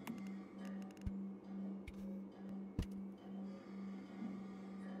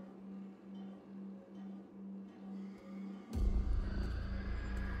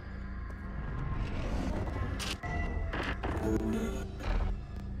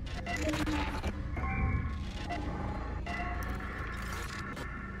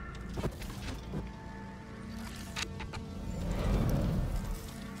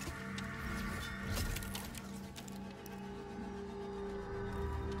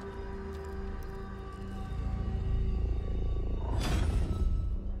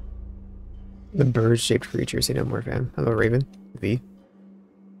 The bird-shaped creature, say no more, fam. Hello, Raven. V.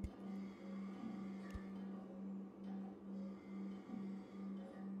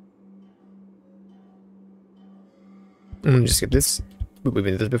 I'm gonna just skip this. We've been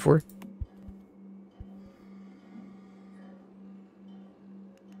to this before.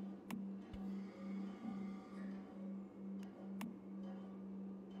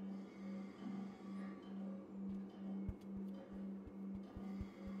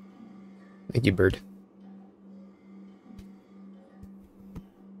 Thank you, bird.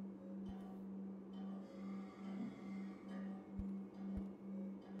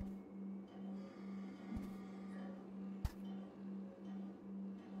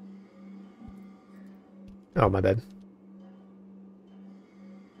 Oh, my bad.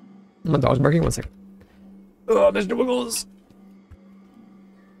 My dog's barking. 1 second. Oh, Mr. Wiggles.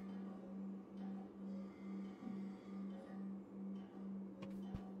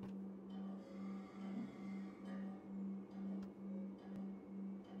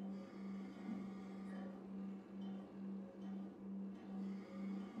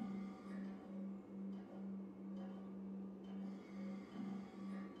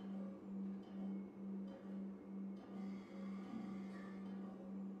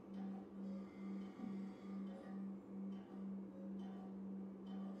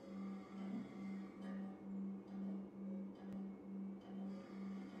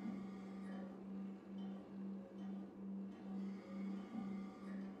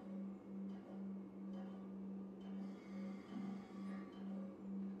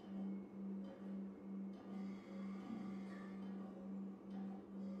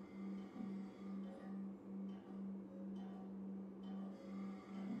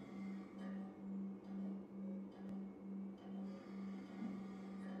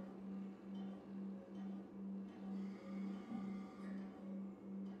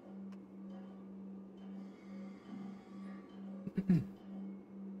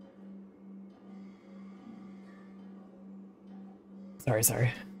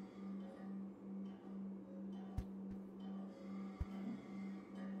 Sorry.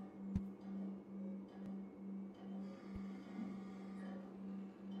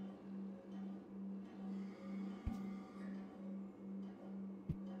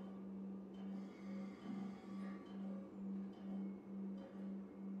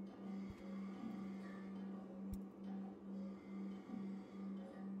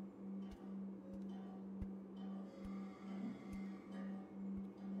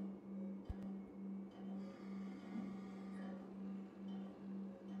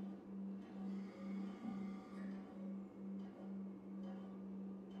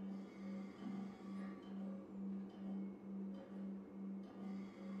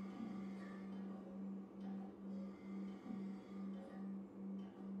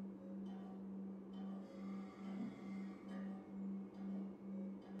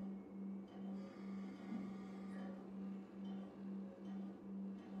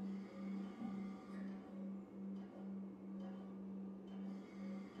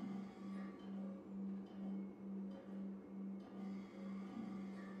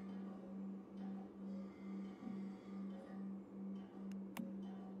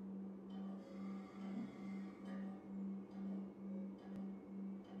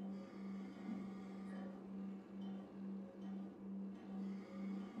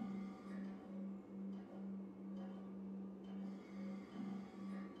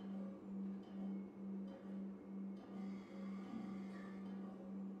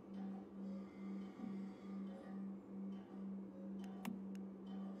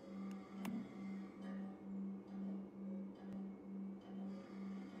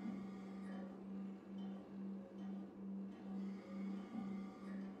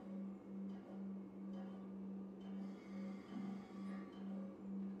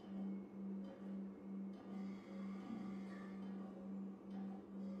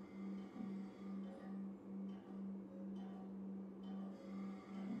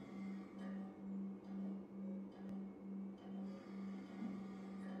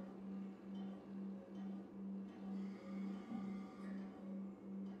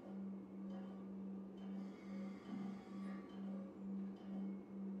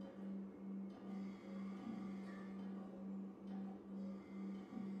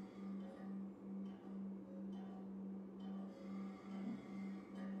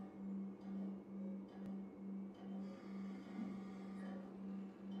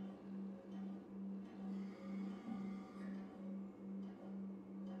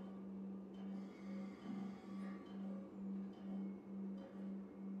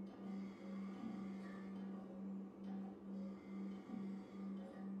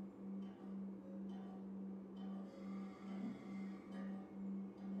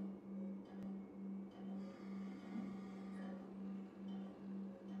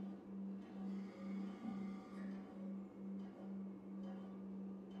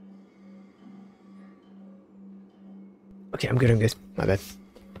 Okay, I'm good, I'm good. My bad.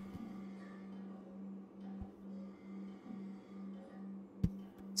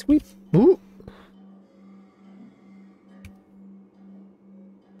 Sweep. Ooh.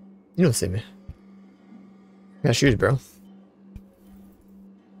 You don't see me. I got shoes, bro.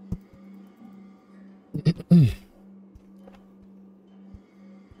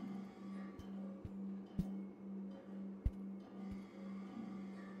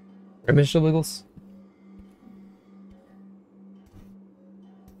 Right, Mr. Wiggles?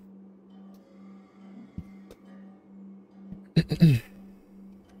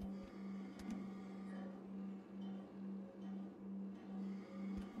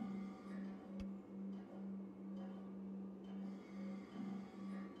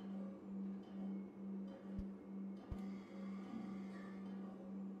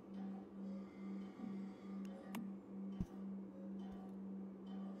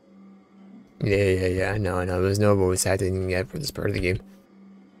 Yeah, I know. There's no voice acting yet for this part of the game.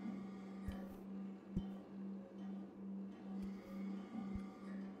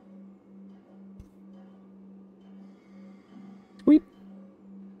 Sweep.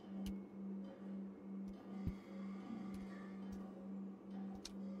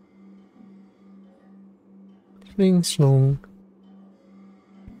 Sling slong.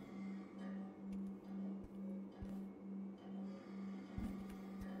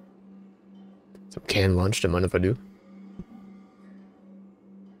 Some canned lunch, don't mind if I do.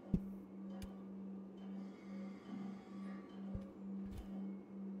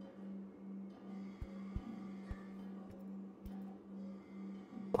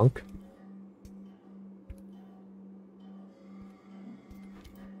 Bunk.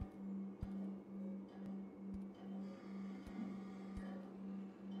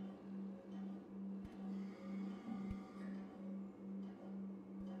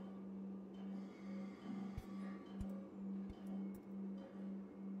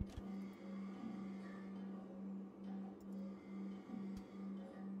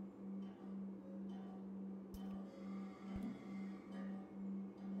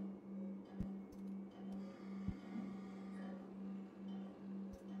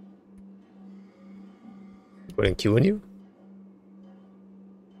 Putting Q on you?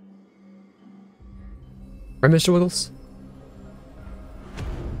 Right, Mr. Wiggles? I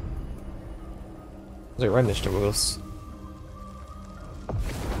was like, right, Mr. Wiggles.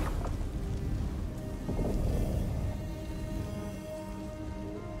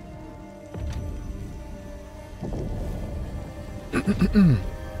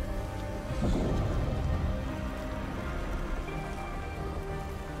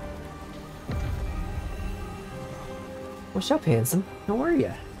 What's up, handsome? How are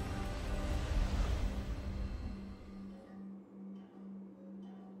ya?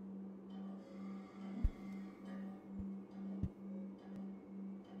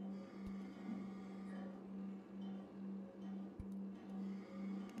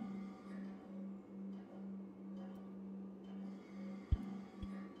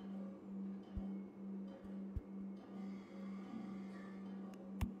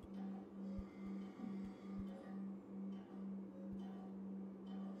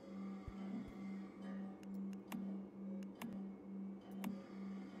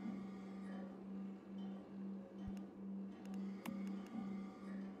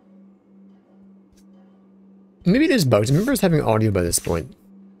 Maybe there's bugs. I remember us having audio by this point.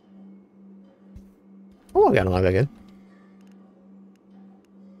 Oh, I got unlocked again.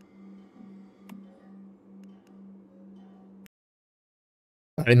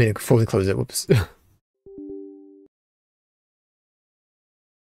 I didn't mean to fully close it. Whoops.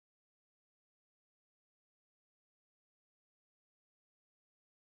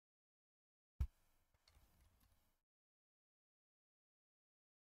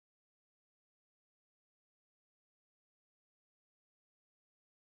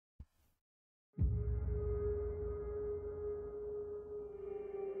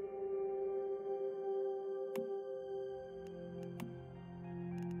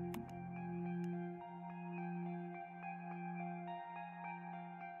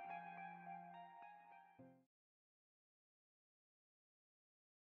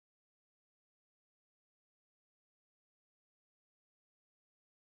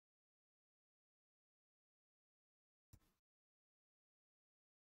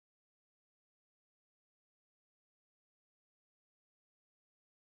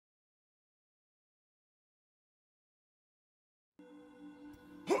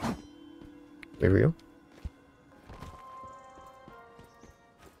 There we go.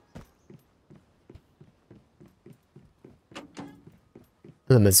 And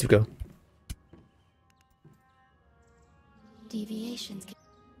then Mitsuko.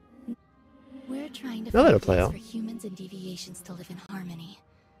 I'll let it find play ways out. for humans and deviations to live in harmony.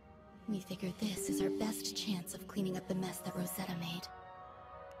 We figured this is our best chance of cleaning up the mess that Rosetta made.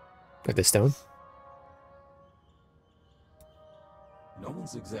 Like the stone? No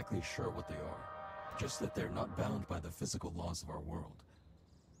one's exactly sure what they are, just that they're not bound by the physical laws of our world.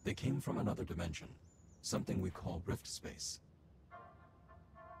 They came from another dimension, something we call rift space.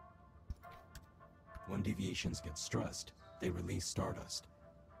 When deviations get stressed, they release stardust.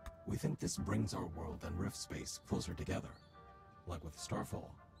 We think this brings our world and rift space closer together. Like with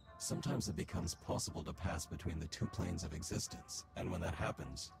Starfall, sometimes it becomes possible to pass between the two planes of existence, and when that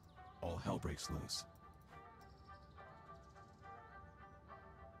happens, all hell breaks loose.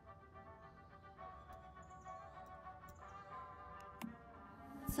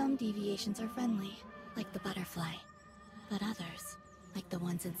 Some deviations are friendly, like the butterfly. But others, like the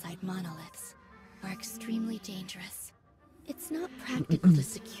ones inside monoliths, are extremely dangerous. It's not practical to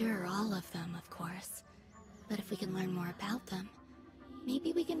secure all of them, of course. But if we can learn more about them,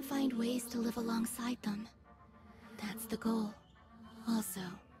 maybe we can find ways to live alongside them. That's the goal. Also,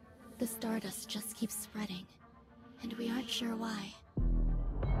 the stardust just keeps spreading, and we aren't sure why.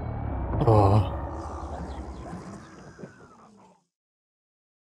 Aww.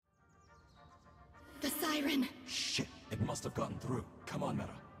 The siren! Shit, it must have gotten through. Come on,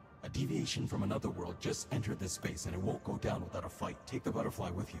 Meta. A deviation from another world just entered this space and it won't go down without a fight. Take the butterfly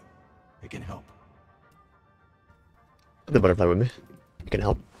with you. It can help. The butterfly with me. You can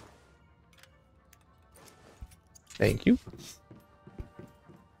help. Thank you.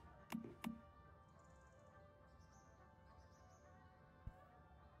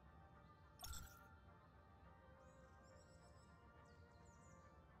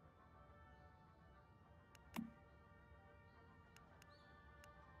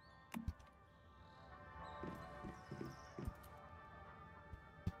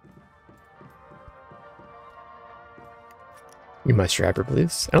 You my strapper,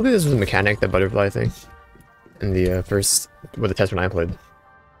 please. I don't think this was a mechanic, the butterfly thing. In the first, with the test when I played.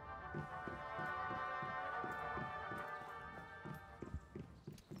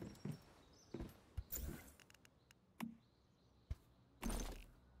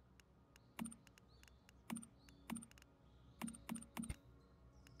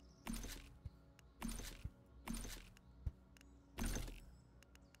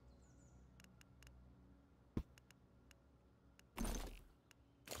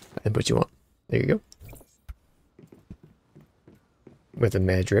 And what you want. There you go. With a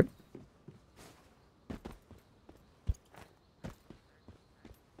mad drip.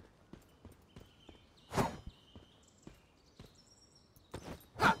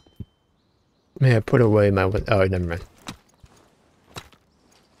 May I put away my... Oh, never mind.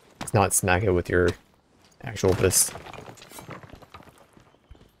 It's not smack it with your actual fist.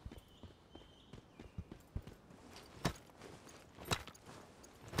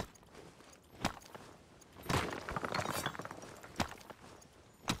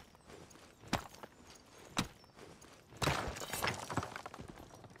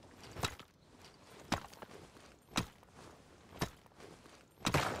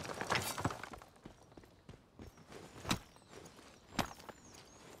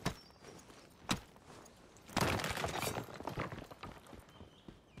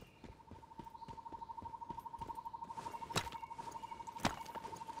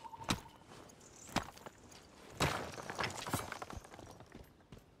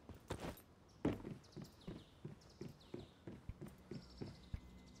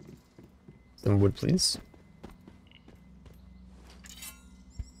 Some wood, please.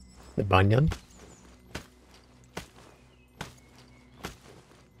 The banyan.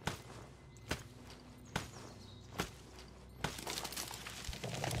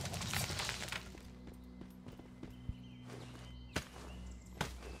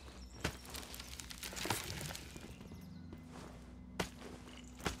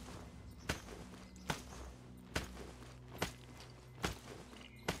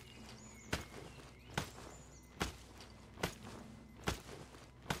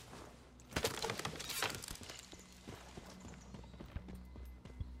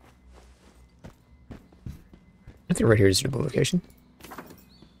 I think right here is a suitable location.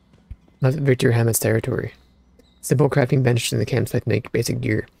 Not Victor Hammett's territory. Simple crafting bench in the campsite to make basic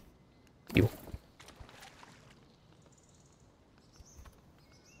gear. You.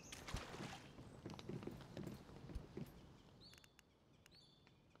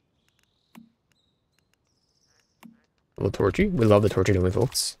 A little torchy. We love the torchy, don't we,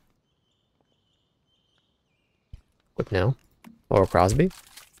 folks? Whip now. Laurel Crosby.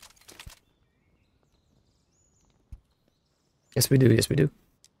 Yes, we do. Yes, we do.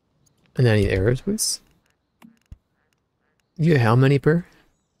 And then I need arrows, please. You get how many per?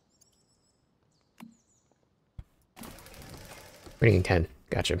 We're getting 10.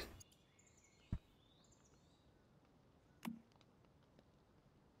 Gotcha.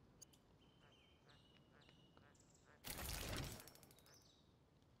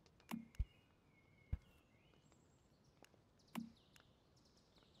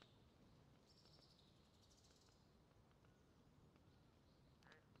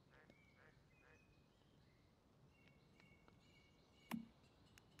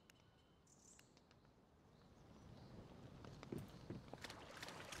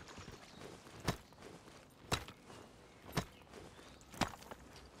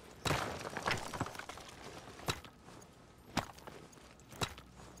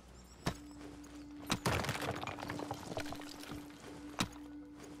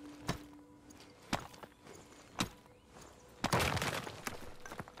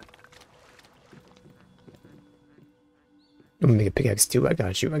 I'm gonna make a pickaxe too. I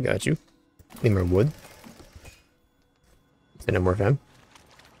got you. I got you. Need more wood. Send in more fam.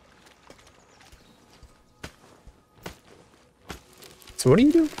 So what do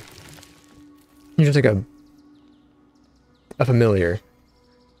you do? You're just like a familiar.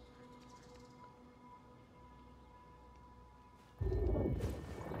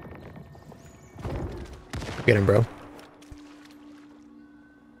 Get him, bro.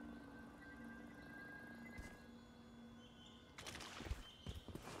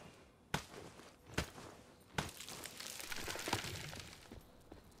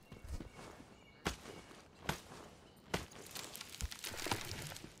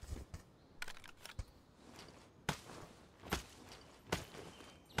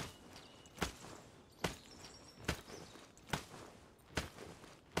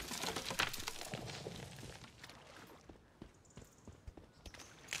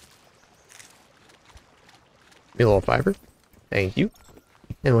 A little fiber. Thank you.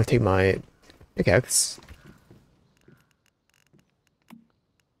 And we'll take my pickaxe.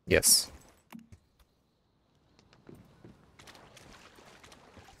 Yes.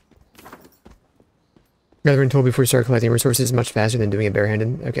 Rather than told before you start collecting resources much faster than doing it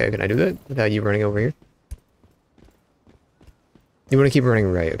barehanded. Okay, can I do that without you running over here? You want to keep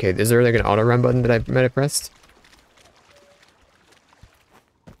running right. Okay, is there like an auto run button that I might have pressed?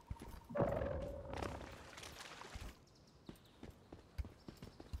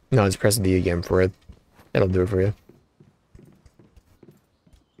 No, just press D again for it. That'll do it for you.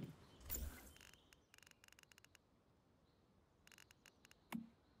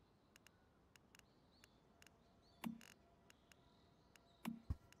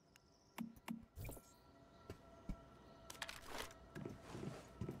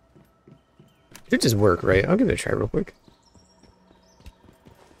 It should just work, right? I'll give it a try real quick.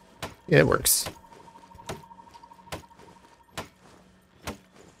 Yeah, it works.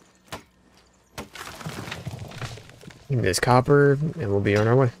 Give me this copper, and we'll be on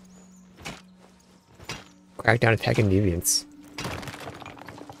our way. Crackdown attacking deviants.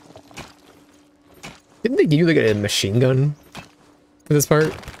 Didn't they give you like a machine gun for this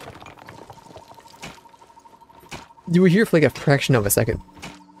part? You were here for like a fraction of a second.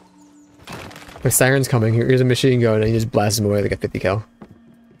 My siren's coming, here's a machine gun, and you just blast him away like a 50 cal.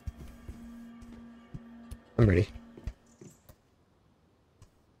 I'm ready.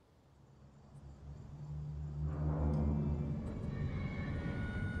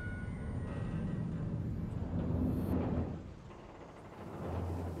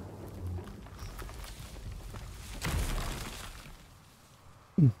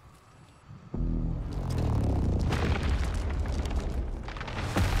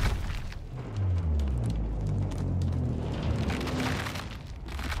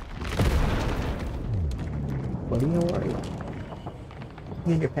 Buddy, how are you?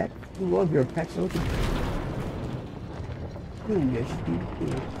 You and your pet? You love your pets, don't you? Yes, you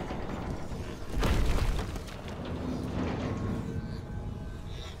do.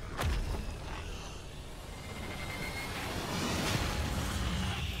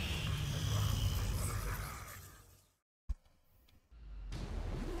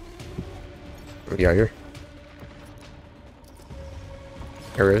 We are here.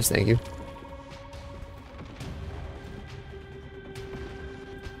 Arrows, thank you.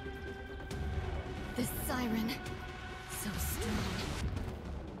 This siren, so strong.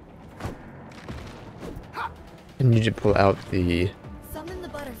 I need you to pull out the... Summon the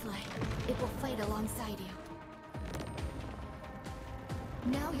butterfly. It will fight alongside you.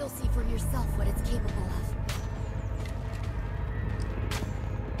 Now you'll see for yourself what it's capable of.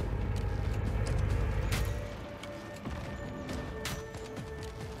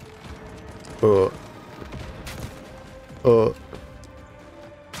 Oh. Oh.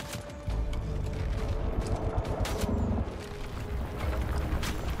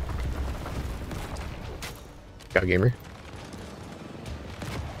 Got gamer.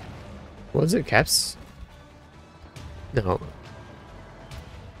 What was it? Caps? No.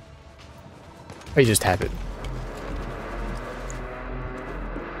 Oh, you just tap it.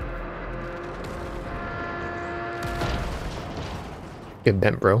 Get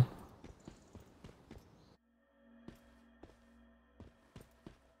bent, bro.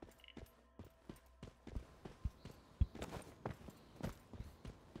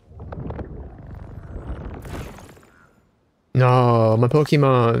 No, my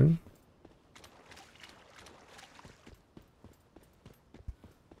Pokemon.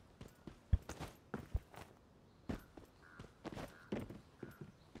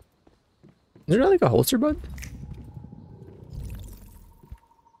 Is there not like a holster button?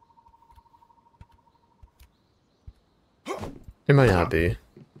 It might not be.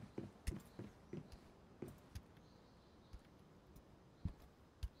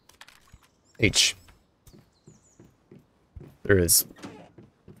 H. There is.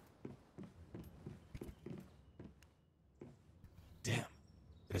 Damn,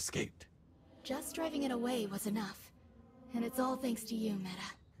 it escaped. Just driving it away was enough. And it's all thanks to you, Meta.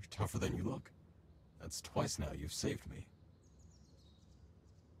 You're tougher than you look. That's twice now you've saved me.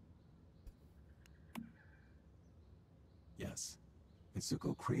 Yes,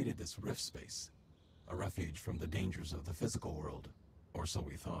 Mitsuko created this rift space, a refuge from the dangers of the physical world, or so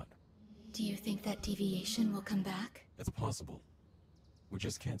we thought. Do you think that deviation will come back? It's possible. We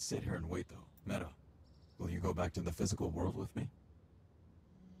just can't sit here and wait, though. Meta, will you go back to the physical world with me?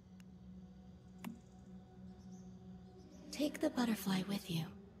 Take the butterfly with you.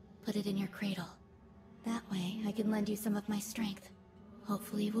 Put it in your cradle. That way, I can lend you some of my strength.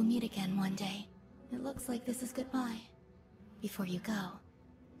 Hopefully, we'll meet again one day. It looks like this is goodbye. Before you go,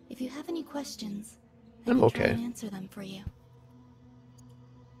 if you have any questions, I I'm can try okay. and answer them for you.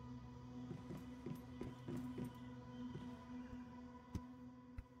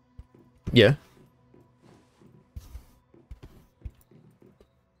 Yeah.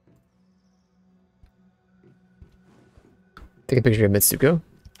 Take a picture of Mitsuko.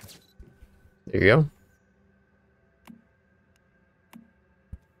 There you go.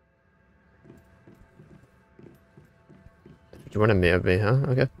 You want to meet me, huh?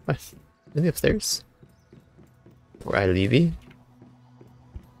 Okay, bye. Maybe upstairs. Or I leave you.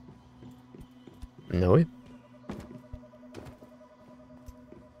 No.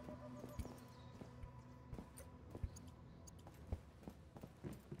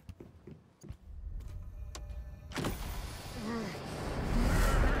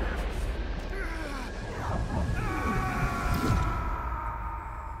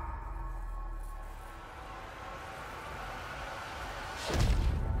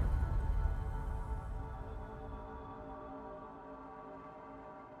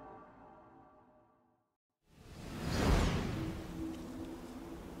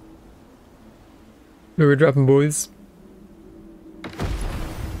 Who we're dropping, boys?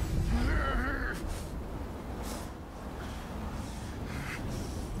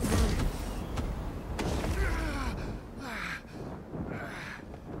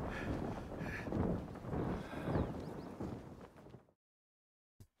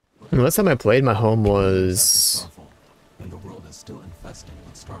 The last time I played, my home was... Powerful, and the world is still infested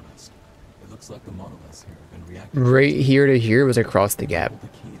with Stardust. It looks like the monoliths here have been reacting. right here to here was across the gap. The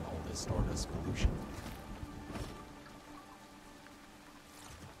key to all this Stardust pollution.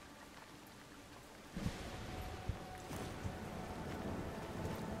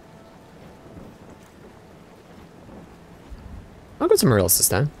 I'll go somewhere else this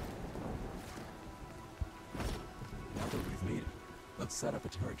time. Now that we've made it, let's set up a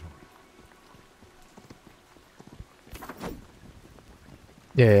territory.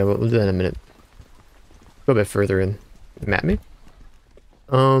 Yeah, we'll do that in a minute. Go a bit further in. Map me?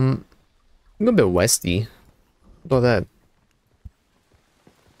 I'm a bit westy. How about that?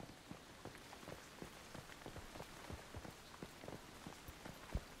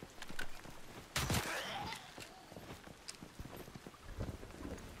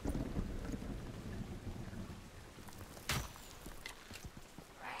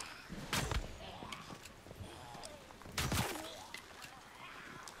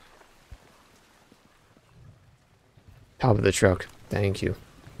 Top of the truck. Thank you.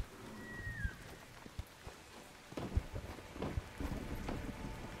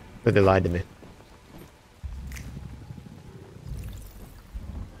 But they lied to me.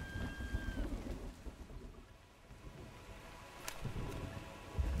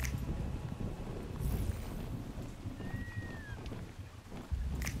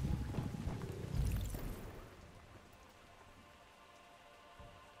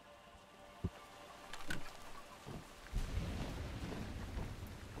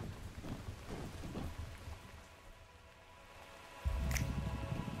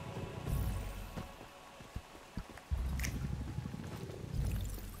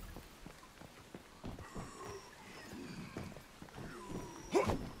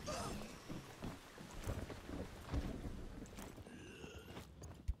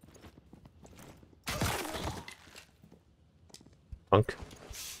 Punk.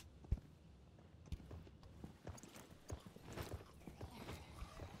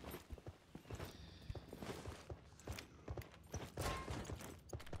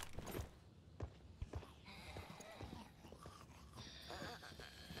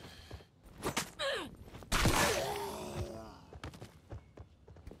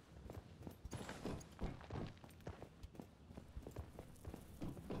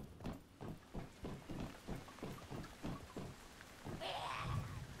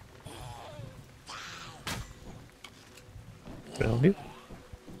 Can I help you?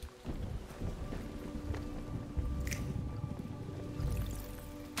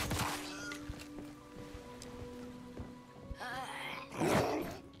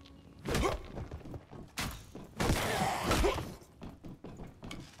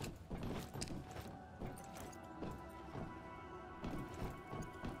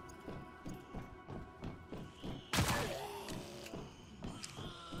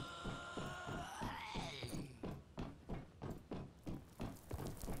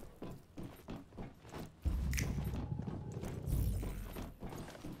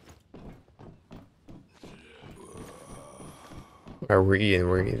 We're eating,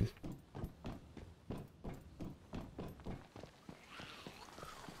 we're eating.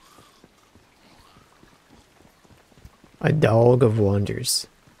 A dog of wonders.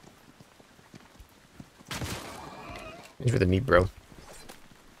 Thanks for the meat, bro.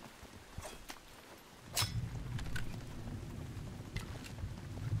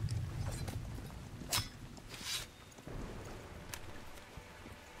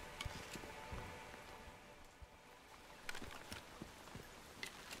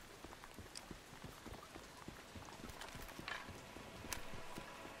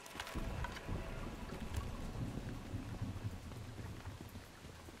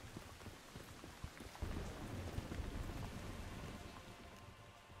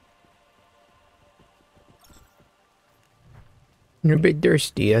 You're a bit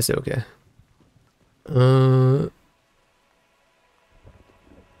thirsty, that's okay.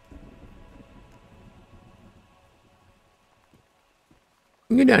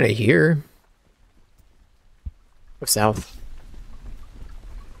 Get down to here. Go south.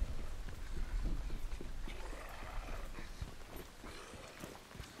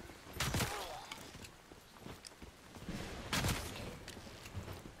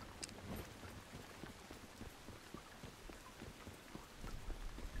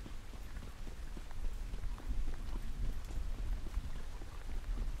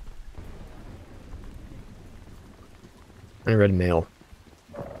 Unread mail.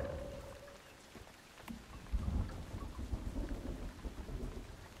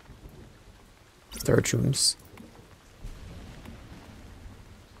 Storage rooms.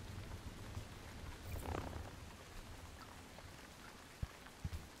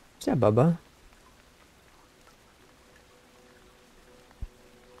 What's that, Bubba?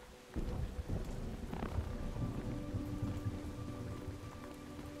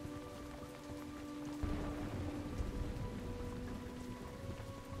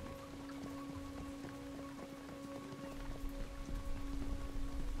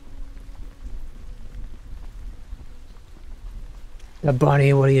 Yeah,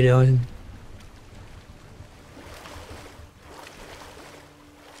 Bonnie, what are you doing?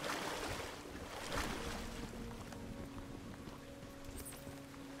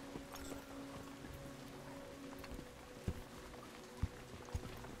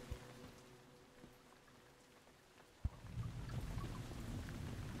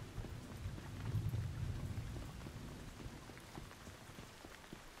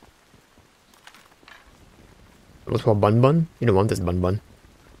 What's called Bun Bun? You don't want this Bun Bun.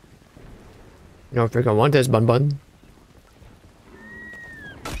 You don't freaking want this Bun Bun.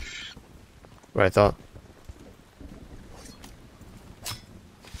 What I thought.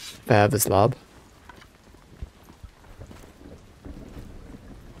 If I have this lob.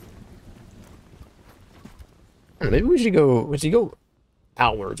 Maybe we should go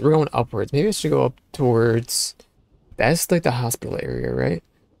outwards. We're going upwards. Maybe I should go up towards, that's like the hospital area, right?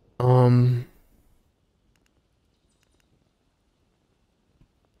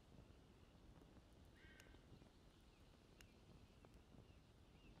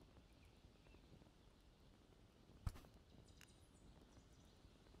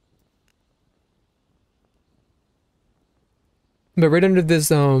 But right under this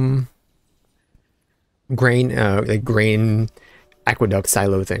grain aqueduct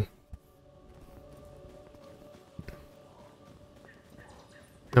silo thing.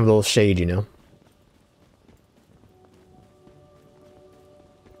 Have a little shade, you know.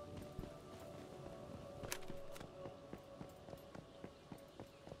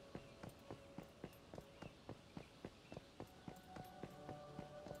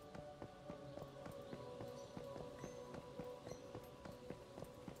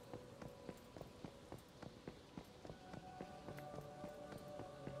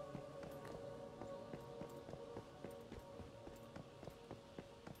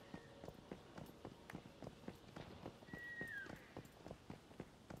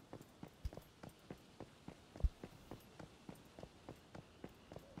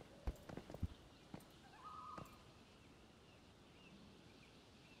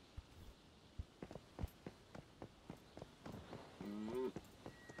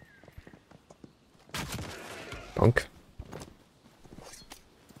 Punk.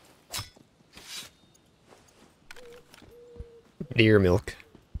 Deer milk.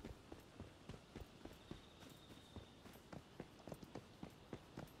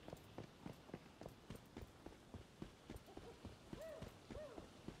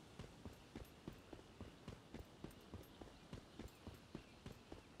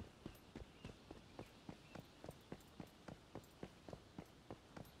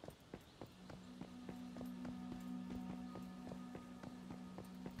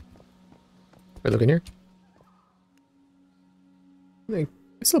 We're looking here. Like,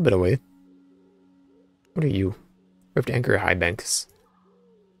 it's a little bit away. What are you? Rift anchor high banks.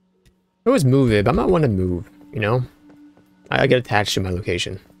 I always move it, but I'm not one to move, you know? I get attached to my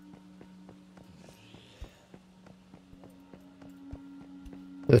location.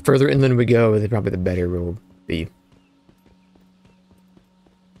 The further inland we go, the probably the better we'll be.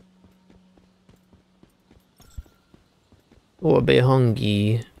 Oh, a bit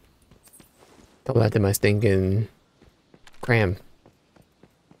hungry. Tell that to my stinking cram.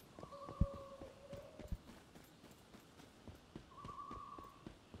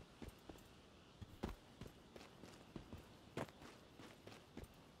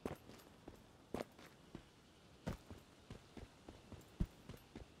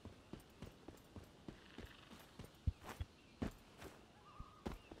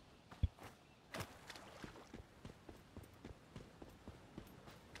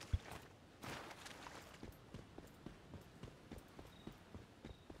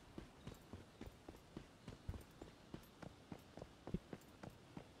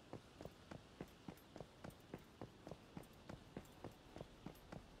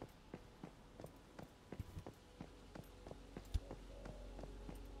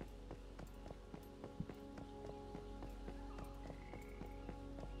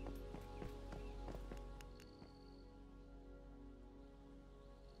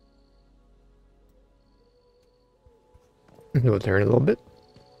 We'll turn a little bit.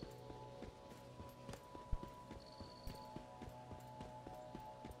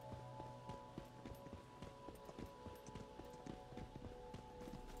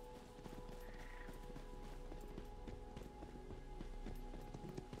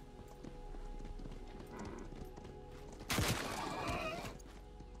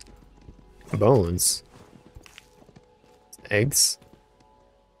 Bones. Eggs.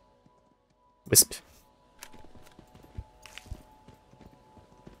 Wisp.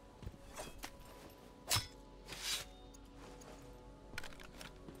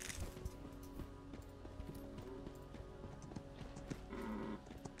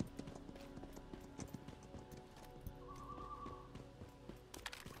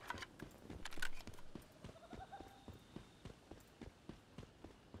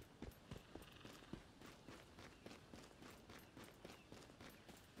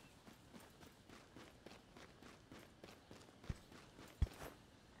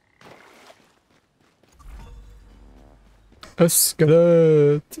 A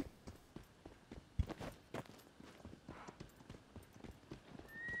skeleton.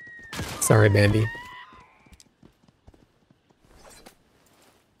 Sorry, Bambi.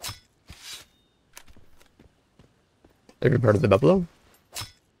 Every part of the buffalo?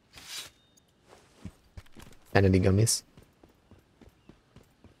 Sanity gummies.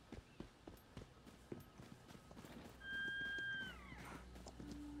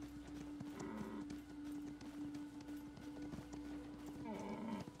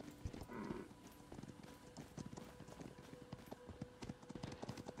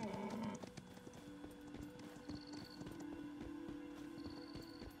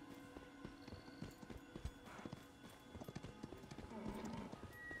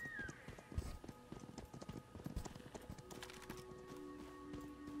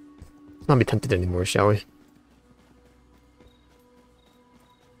 Not be tempted anymore, shall we?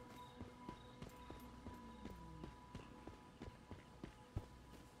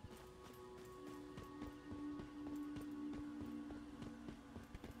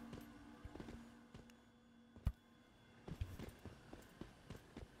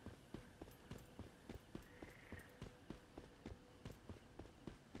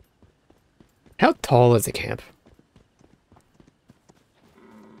 How tall is the camp?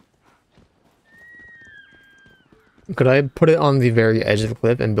 Could I put it on the very edge of the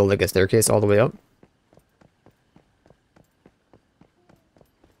cliff and build like a staircase all the way up?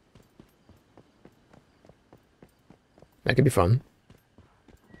 That could be fun.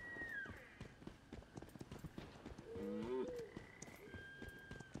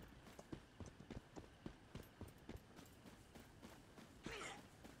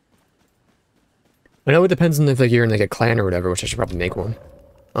 I know it depends on if like you're in like a clan or whatever, which I should probably make one.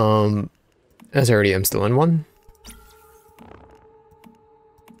 As I already am still in one.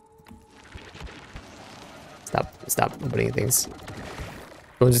 Stop opening things.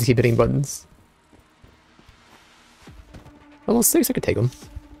 Don't just keep hitting buttons. Level 6, I could take them.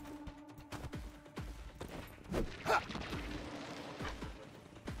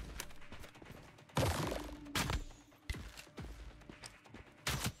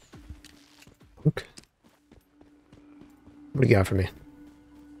 Okay. What do you got for me?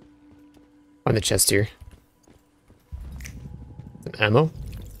 On the chest here. Some ammo?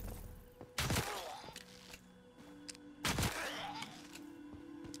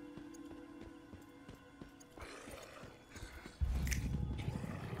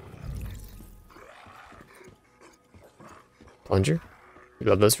 Plunger? We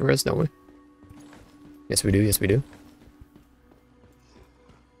love those for us, don't we? Yes, we do. Yes, we do.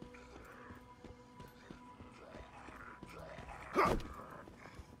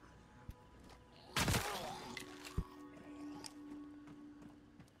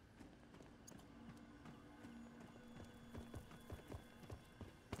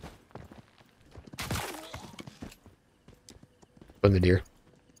 On the deer.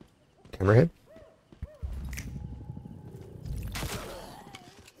 Hammerhead?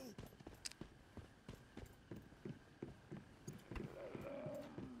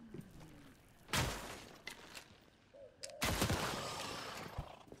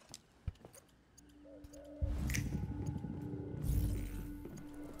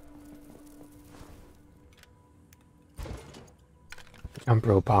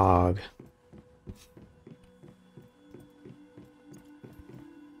 Umbro Pog.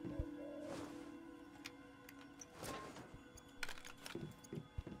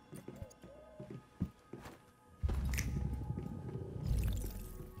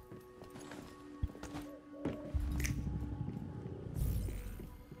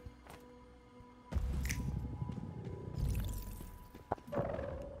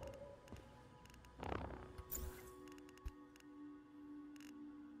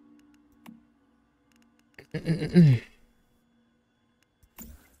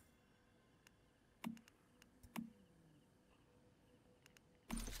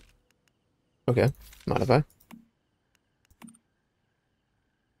 Okay, modify.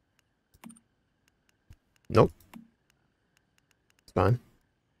 Nope. It's fine.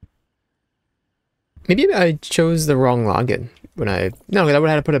 Maybe I chose the wrong login when I... No, I would have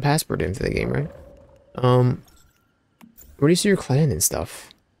had to put a password in for the game, right? Where do you see your clan and stuff?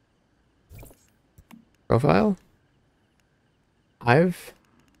 Profile? I've...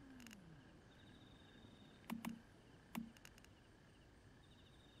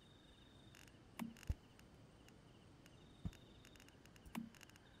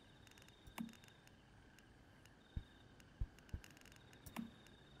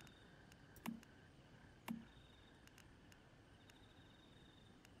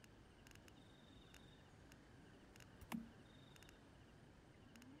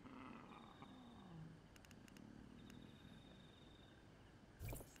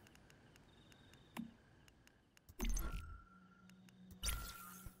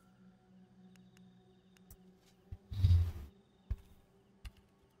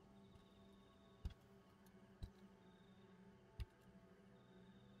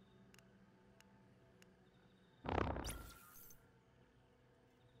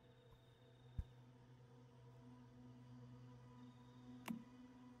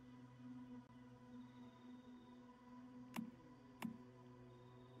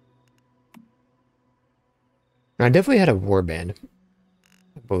 I definitely had a warband,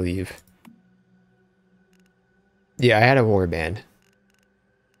 I believe. Yeah, I had a warband.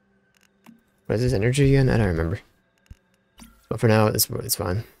 What is this energy again? I don't remember. But for now, it's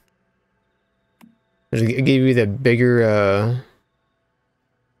fine. It gave you the bigger,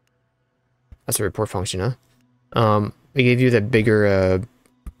 that's a report function, huh? It gave you the bigger,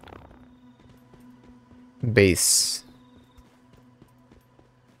 base.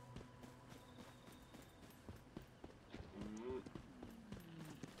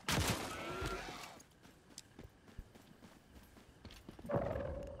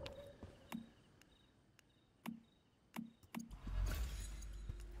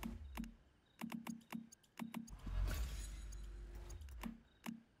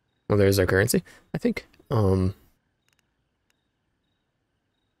 Well, there's our currency, I think.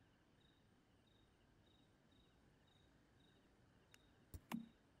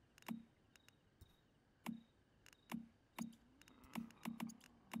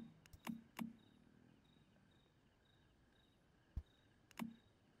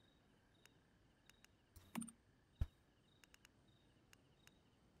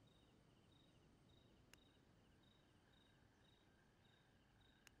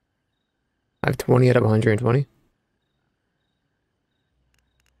 520 out of 120.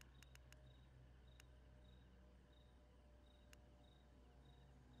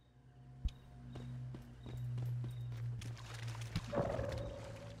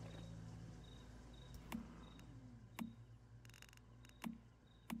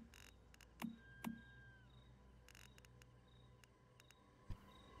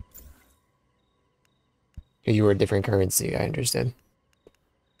 You were a different currency, I understand.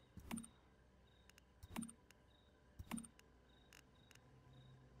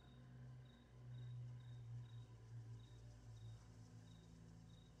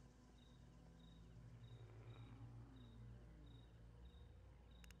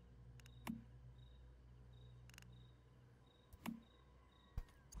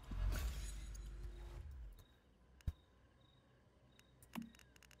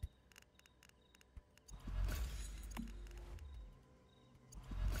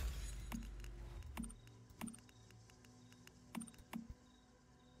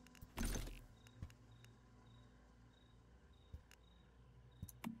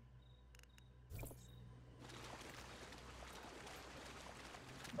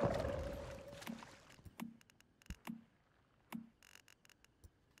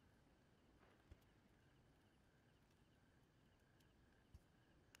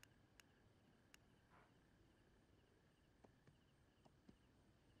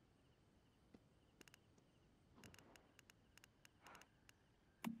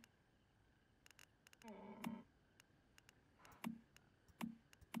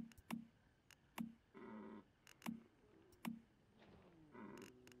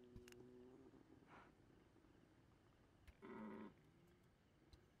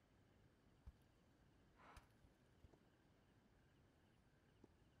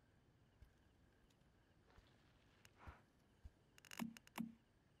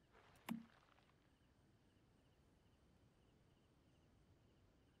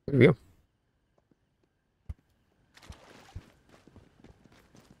 There we go.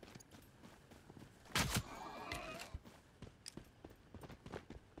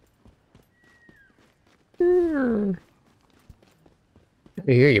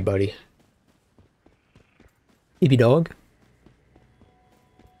 I hear you, buddy. Baby dog.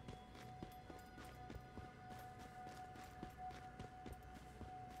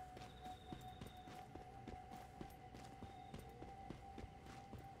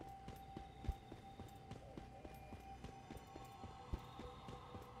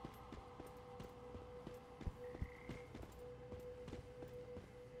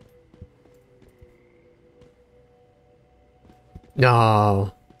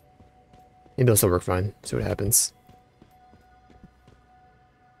 No. Maybe it'll still work fine. See what happens.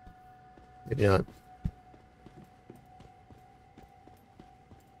 Maybe not.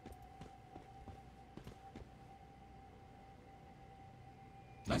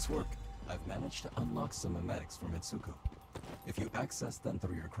 Nice work. I've managed to unlock some memetics for Mitsuko. If you access them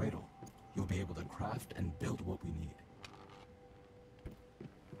through your cradle, you'll be able to craft and build what we need.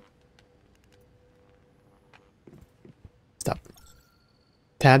 Stop.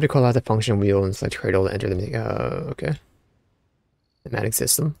 Tab to call out the function wheel and select cradle to enter the okay. Thematic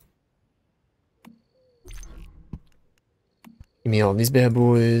system. Give me all these bad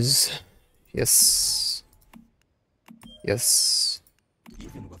boys. Yes. Yes.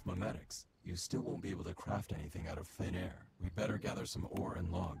 Even with memetics, you still won't be able to craft anything out of thin air. We better gather some ore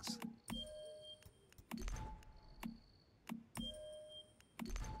and logs.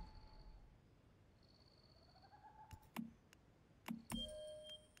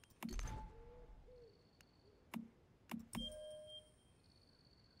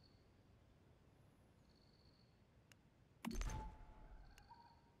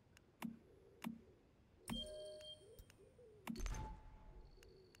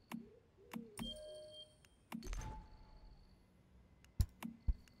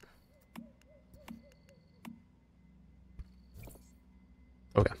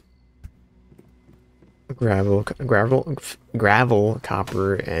 Okay. Gravel,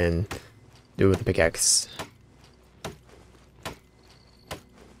 copper, and do it with the pickaxe.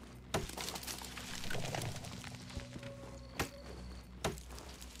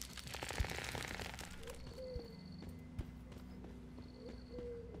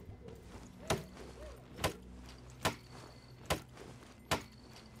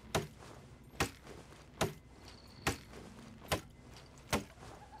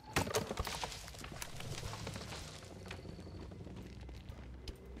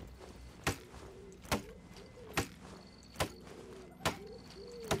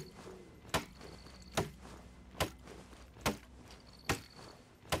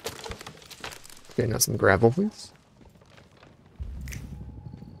 Okay, now some gravel, please.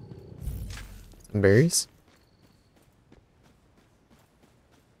 Some berries.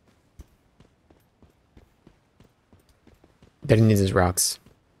 Daddy needs his rocks.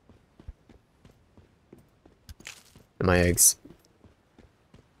 And my eggs.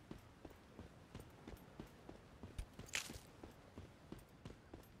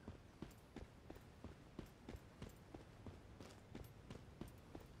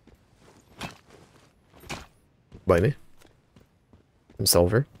 Blame me. I'm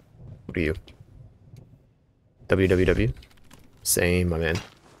Silver. What are you? WWW. Same, my man.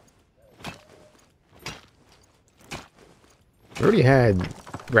 We already had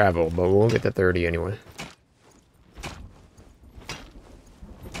gravel, but we'll get to 30 anyway.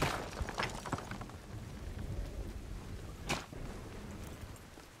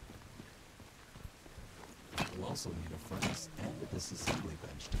 We'll also need a furnace and a disassembly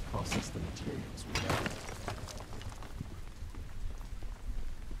bench to process the materials we gather.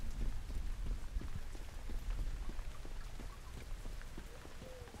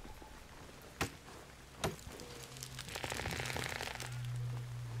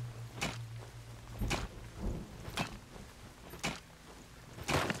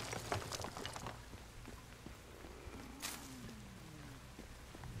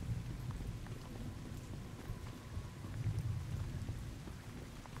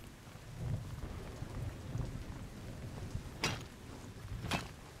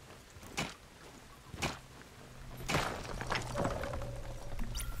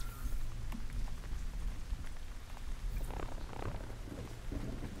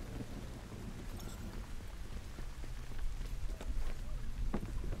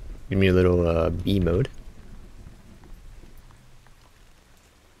 Give me a little B mode.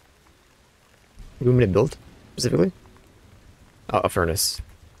 What do you want me to build specifically? Oh, a furnace.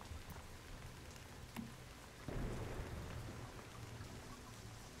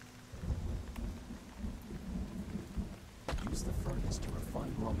 Use the furnace to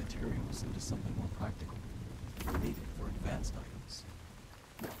refine raw materials into something more practical, needed for advanced items.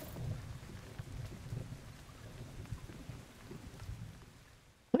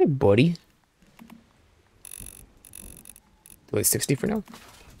 Hi, buddy. Like 60 for now?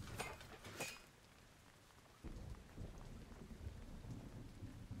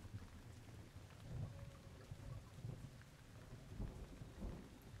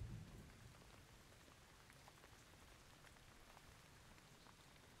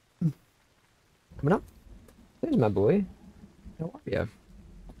 Coming up. There's my boy. How are ya?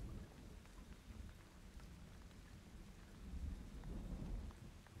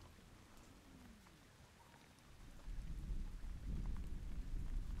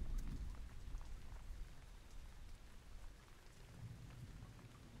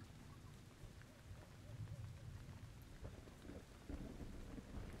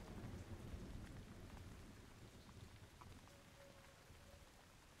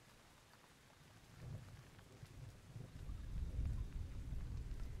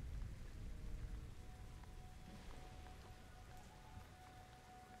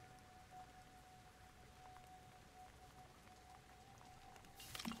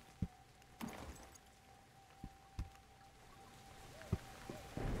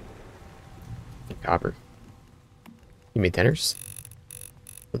 Copper. You made tenors?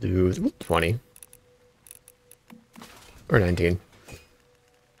 We'll do 20. Or 19.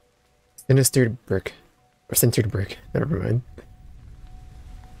 Sinistered brick. Or centered brick. Never mind.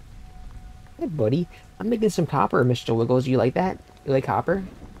 Hey, buddy. I'm making some copper, Mr. Wiggles. You like that? You like copper?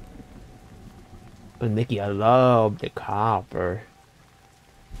 Oh, Nikki, I love the copper.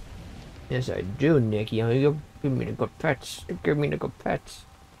 Yes, I do, Nikki. You give me the good pets. You give me the good pets.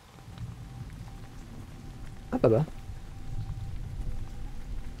 Hi, Baba.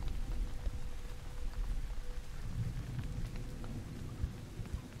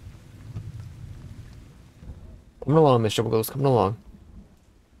 Coming along, Mr. Wiggles. Coming along.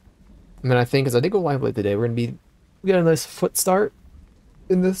 And then I think, as I did go live late today, we got a nice foot start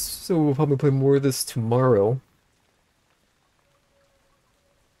in this, so we'll probably play more of this tomorrow.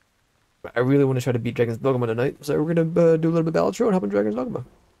 I really want to try to beat Dragon's Dogma tonight, so we're gonna do a little bit of Balatro and hop on Dragon's Dogma.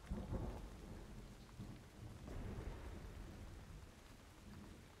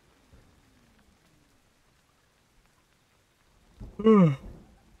 We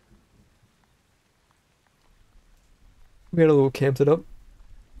got a little camp set up.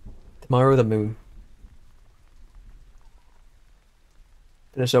 Tomorrow the moon.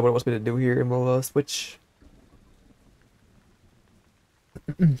 Finish up what it wants me to do here and we'll switch.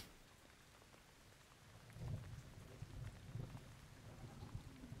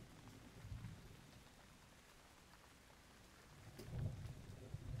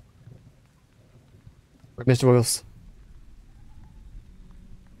 Mr. Wills.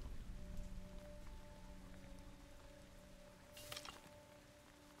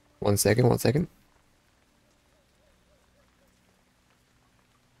 One second, one second.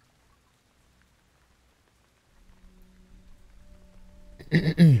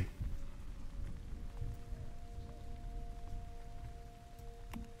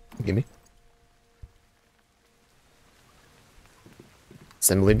 Give me.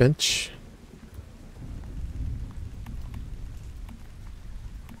 Assembly bench.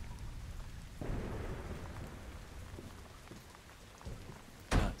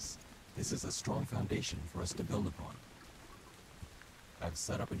 Nice. This is a strong foundation for us to build upon. I've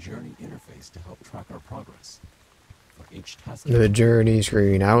set up a journey interface to help track our progress. For each task, The journey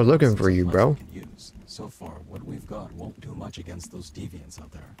screen. I was looking for you, bro. we can use. So far, what we've got won't do much against those deviants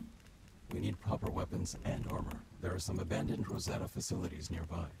out there. We need proper weapons and armor. There are some abandoned Rosetta facilities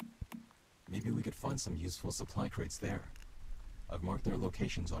nearby. Maybe we could find some useful supply crates there. I've marked their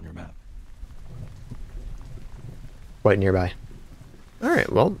locations on your map. Quite nearby.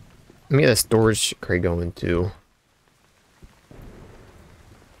 Alright, well, let me get a storage crate going too.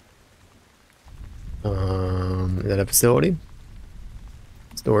 Is that a facility?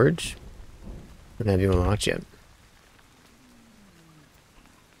 Storage? I don't have you unlocked yet.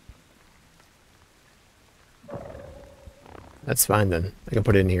 That's fine then. I can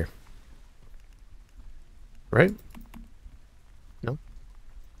put it in here. Right? No?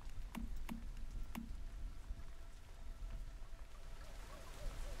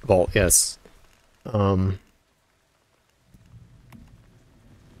 Vault, yes.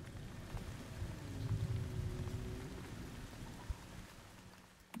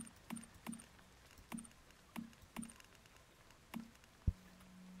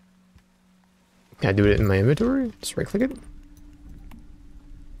 Can I do it in my inventory? Just right click it?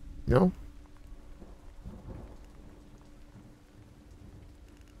 No?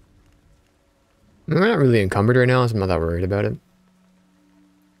 We're not really encumbered right now, so I'm not that worried about it.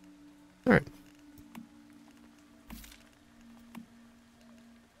 Alright.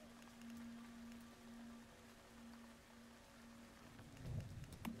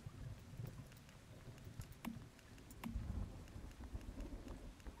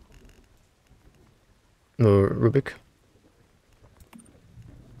 No, Rubik.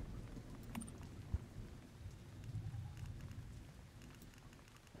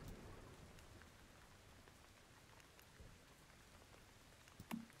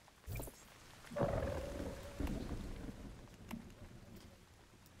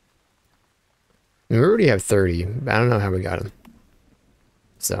 We already have 30, but I don't know how we got them.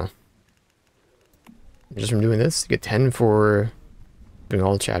 So, just from doing this, get 10 for doing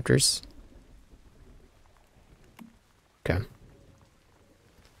all the chapters. Okay.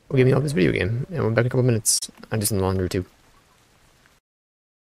 We'll give me all this video game, and we'll be back in a couple minutes. I'm just in the laundry too.